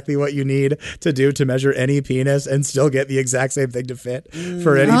exactly what you need to do to measure any penis and still get the exact same thing to fit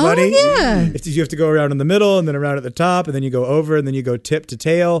for anybody. Oh, yeah. If you have to go around in the middle and then around at the top and then you go over and then you go tip to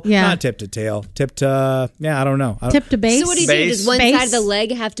tail. Yeah. Not tip to tail. Tip to I don't know. Tip to base. So what do you do? Does one Base? side of the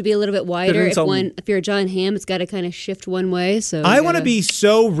leg have to be a little bit wider? Depends on- If you're a John Hamm, it's got to kind of shift one way. So I want to be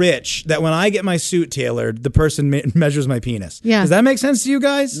so rich that when I get my suit tailored, the person measures my penis. Yeah. Does that make sense to you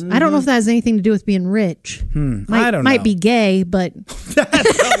guys? I don't know if that has anything to do with being rich. I don't know. Might be gay, but That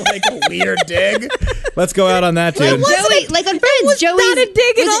felt like a weird dig. Let's go out on that, dude. Joey, like on Friends, was Joey's not a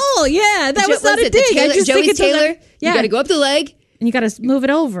dig at all. Yeah, that was not a dig. I just think Joey's it's Taylor. Yeah, You got to go up the leg. and you got to move it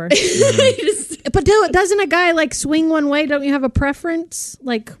over. But doesn't a guy like swing one way? Don't you have a preference,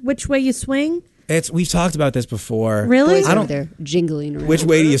 like which way you swing? We've talked about this before. Really? I don't. They're jingling around. Which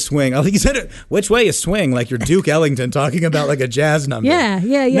way do you swing? I think you said it. Which way you swing? Like you're Duke Ellington talking about like a jazz number. Yeah.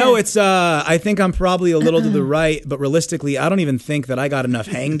 No, it's. I think I'm probably a little to the right, but realistically, I don't even think that I got enough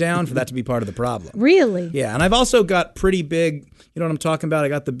hang down for that to be part of the problem. Really? Yeah, and I've also got pretty big. You know what I'm talking about? I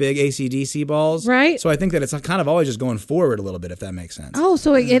got the big AC/DC balls. Right. So I think that it's kind of always just going forward a little bit, if that makes sense. Oh,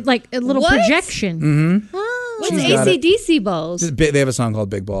 so it like a little What? projection. Mm-hmm. What's She's got it. AC/DC balls? They have a song called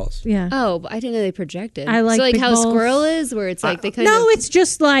Big Balls. Yeah. Oh, but I didn't know they projected. I like so like big how balls. a squirrel is, where it's like they kind No, of. it's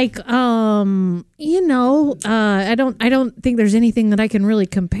just like I don't think there's anything that I can really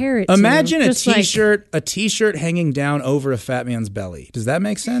compare it Imagine to. a Just like- t-shirt hanging down over a fat man's belly. Does that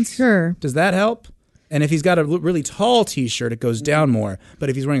make sense? Sure. Does that help? And if he's got a really tall t-shirt, it goes down more. But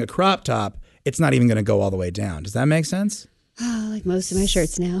if he's wearing a crop top, it's not even going to go all the way down. Does that make sense? Like most of my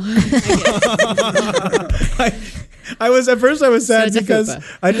shirts now. I was sad because fupa.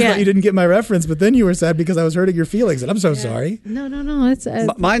 I just thought you didn't get my reference, but then you were sad because I was hurting your feelings, and I'm so sorry. No. It's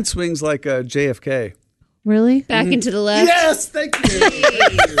Mine swings like a JFK. really Back into the left. Yes, thank you.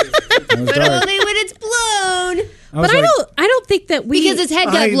 But only when it's blown. But I don't think that we Because his head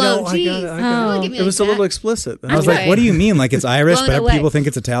got blown. Jeez. Oh. Look at me It was like a little that. explicit. I was like, what do you mean? Like it's Irish, Blown but away. people think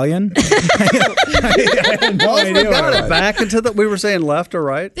it's Italian? I had no idea what it was. Back into the. We were saying left or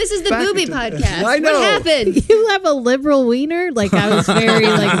right. This is the Back booby into- podcast. I know. What happened? You have a liberal wiener? Like I was very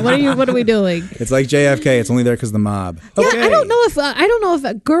like, what are we doing? It's like JFK. It's only there because of the mob. Yeah, I don't know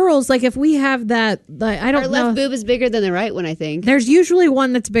if girls like if we have that. Like, I don't Our know. left boob is bigger than the right one, I think. There's usually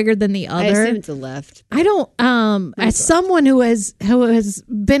one that's bigger than the other. I assume it's the left. I don't. As someone who has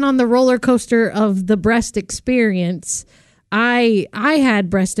been on the roller coaster of the breast experience, I had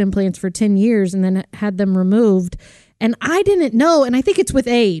breast implants for 10 years and then had them removed. And I didn't know, and I think it's with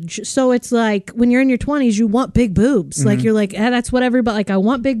age. So it's like when you're in your 20s, you want big boobs. Like you're like, that's what everybody, like I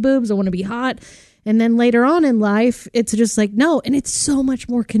want big boobs. I want to be hot. And then later on in life, it's just like, no. And it's so much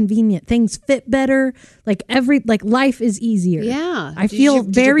more convenient. Things fit better. Like life is easier. Yeah. I feel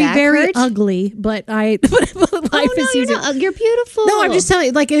did your very, back very hurt? ugly, but life is easier. You're beautiful. No, I'm just telling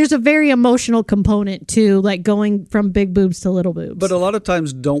you, like, there's a very emotional component to like going from big boobs to little boobs. But a lot of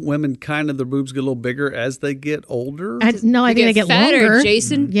times, don't women their boobs get a little bigger as they get older? I think they get fatter, longer.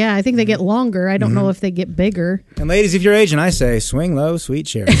 Jason. Yeah, I think they get longer. I don't know if they get bigger. And ladies, if you're Asian, I say swing low, sweet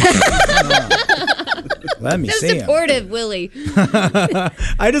cherry. Let me So see 'em. supportive, Willie.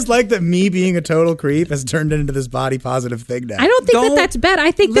 I just like that me being a total creep has turned into this body positive thing now. I don't think that's bad. I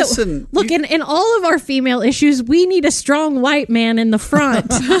think listen, that look in all of our female issues, we need a strong white man in the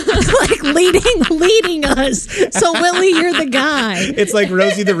front, like leading us. So Willie, you're the guy. It's like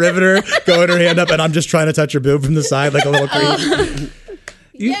Rosie the Riveter going her hand up, and I'm just trying to touch her boob from the side like a little creep.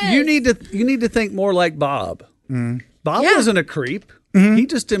 You need to think more like Bob. Bob wasn't a creep. He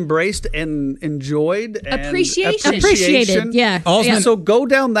just embraced and enjoyed and Appreciated, yeah. Also, So go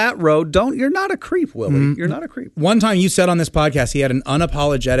down that road. You're not a creep, Willie. You're not a creep. One time you said on this podcast he had an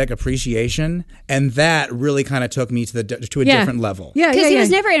unapologetic appreciation, and that really kind of took me to a different level. Yeah, Because he was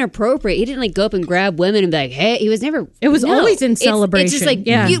never inappropriate. He didn't like go up and grab women and be like, "Hey." He was never. It was always in celebration. It's just like,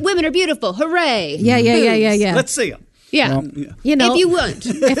 women are beautiful. Hooray! Yeah. Let's see them. Yeah. Well, you know, if you want,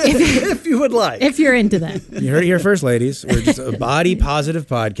 if you would like, if you're into that. You heard it here first, ladies. We're just a body positive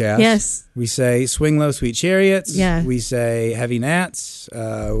podcast. Yes. We say swing low, sweet chariots. Yeah. We say heavy gnats.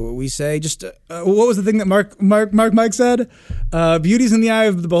 We say just what was the thing that Mike said? Beauty's in the eye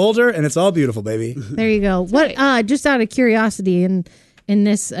of the beholder, and it's all beautiful, baby. There you go. What? Just out of curiosity, in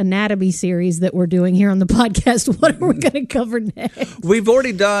this anatomy series that we're doing here on the podcast, what are we going to cover next? We've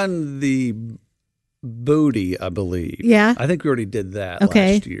already done the booty, I believe. Yeah. I think we already did that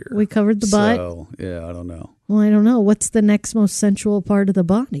Okay. last year. We covered the butt. So, yeah, I don't know. Well, I don't know. What's the next most sensual part of the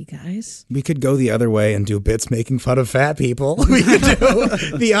body, guys? We could go the other way and do bits making fun of fat people. We could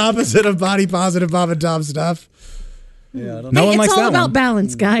do the opposite of body positive Bob and Tom stuff. Yeah, I don't No know. one likes It's all that about one.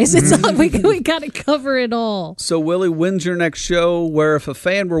 balance, guys. It's all, we got to cover it all. So, Willie, when's your next show where if a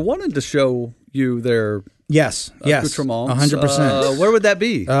fan were wanting to show you their Yes, accoutrements, 100%. where would that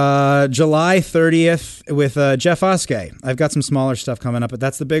be? July 30th with Jeff Oskey. I've got some smaller stuff coming up, but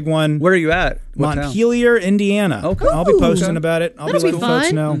that's the big one. Where are you at? What town? Montpelier, Indiana. Okay. I'll be posting Ooh. about it. I'll That'll be be letting folks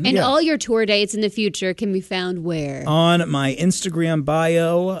fun. know. And Yeah. all your tour dates in the future can be found where? On my Instagram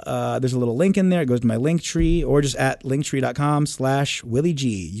bio, there's a little link in there. It goes to my Linktree, or just at linktree.com/Willie G.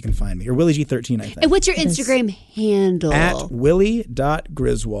 You can find me, or WillieG13, I think. And what's your Instagram handle? At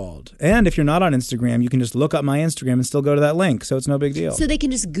Willie.Griswold. And if you're not on Instagram, you can just look up my Instagram and still go to that link, so it's no big deal. So they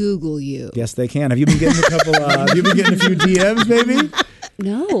can just Google you. Yes, they can. Have you been getting a couple? You've been getting a few DMs, maybe?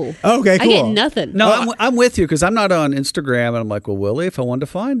 No. Okay, cool. I get nothing. No, I'm with you because I'm not on Instagram, and I'm like, well, Willie, if I wanted to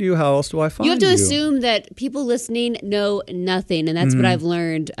find you, how else do I find you? You have to assume that people listening know nothing, and that's what I've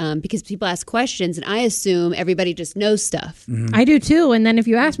learned because people ask questions, and I assume everybody just knows stuff. I do too. And then if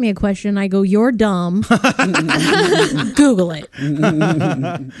you ask me a question, I go, "You're dumb." Google it.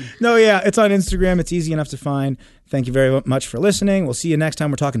 No, yeah, it's on Instagram. It's easy enough to find. Thank you very much for listening. We'll see you next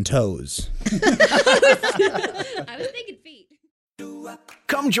time. We're talking toes. I was thinking feet.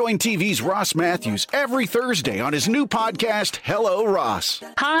 Come join TV's Ross Matthews every Thursday on his new podcast, Hello, Ross.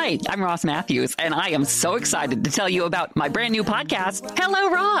 Hi, I'm Ross Matthews, and I am so excited to tell you about my brand new podcast, Hello,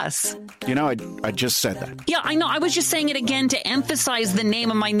 Ross. You know, I just said that. Yeah, I know. I was just saying it again to emphasize the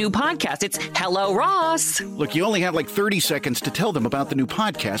name of my new podcast. It's Hello, Ross. Look, you only have like 30 seconds to tell them about the new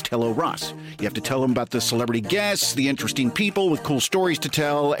podcast, Hello, Ross. You have to tell them about the celebrity guests, the interesting people with cool stories to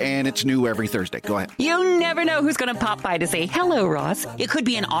tell, and it's new every Thursday. Go ahead. You never know who's going to pop by to say, hello, Ross. It could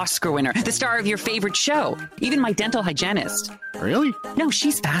be an Oscar winner, the star of your favorite show, even my dental hygienist. Really? No,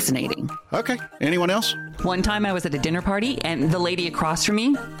 she's fascinating. Okay. Anyone else? One time I was at a dinner party, and the lady across from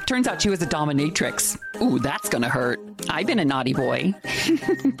me, turns out she was a dominatrix. Ooh, that's gonna hurt. I've been a naughty boy.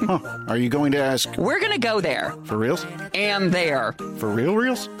 Huh. Are you going to ask? We're gonna go there. For reals? And there. For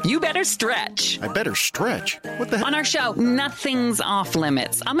reals? You better stretch. I better stretch? What the hell? On our show, nothing's off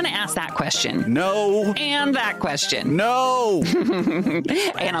limits. I'm gonna ask that question. No. And that question. No.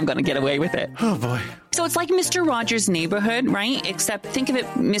 And I'm gonna get away with it. Oh, boy. So it's like Mr. Rogers' Neighborhood, right? Except think of it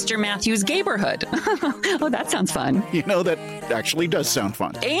Mr. Matthews' Gayborhood. Oh, that sounds fun. You know, that actually does sound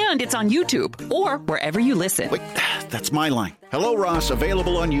fun. And it's on YouTube or wherever you listen. Wait, that's my line. Hello, Ross,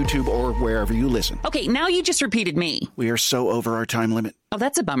 available on YouTube or wherever you listen. Okay, now you just repeated me. We are so over our time limit. Oh,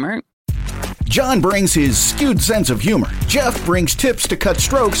 that's a bummer. John brings his skewed sense of humor. Jeff brings tips to cut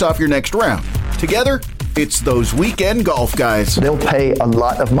strokes off your next round. Together, it's those weekend golf guys. They'll pay a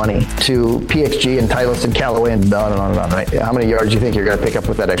lot of money to PXG and Titleist and Callaway and on and on and on, right? How many yards do you think you're going to pick up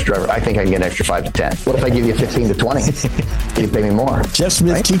with that extra driver? I think I can get an extra 5 to 10. What if I give you 15 to 20? You pay me more. Jeff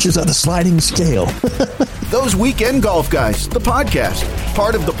Smith teaches on the sliding scale. Those Weekend Golf Guys, the podcast,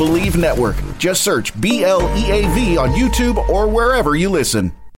 part of the Believe Network. Just search BLEAV on YouTube or wherever you listen.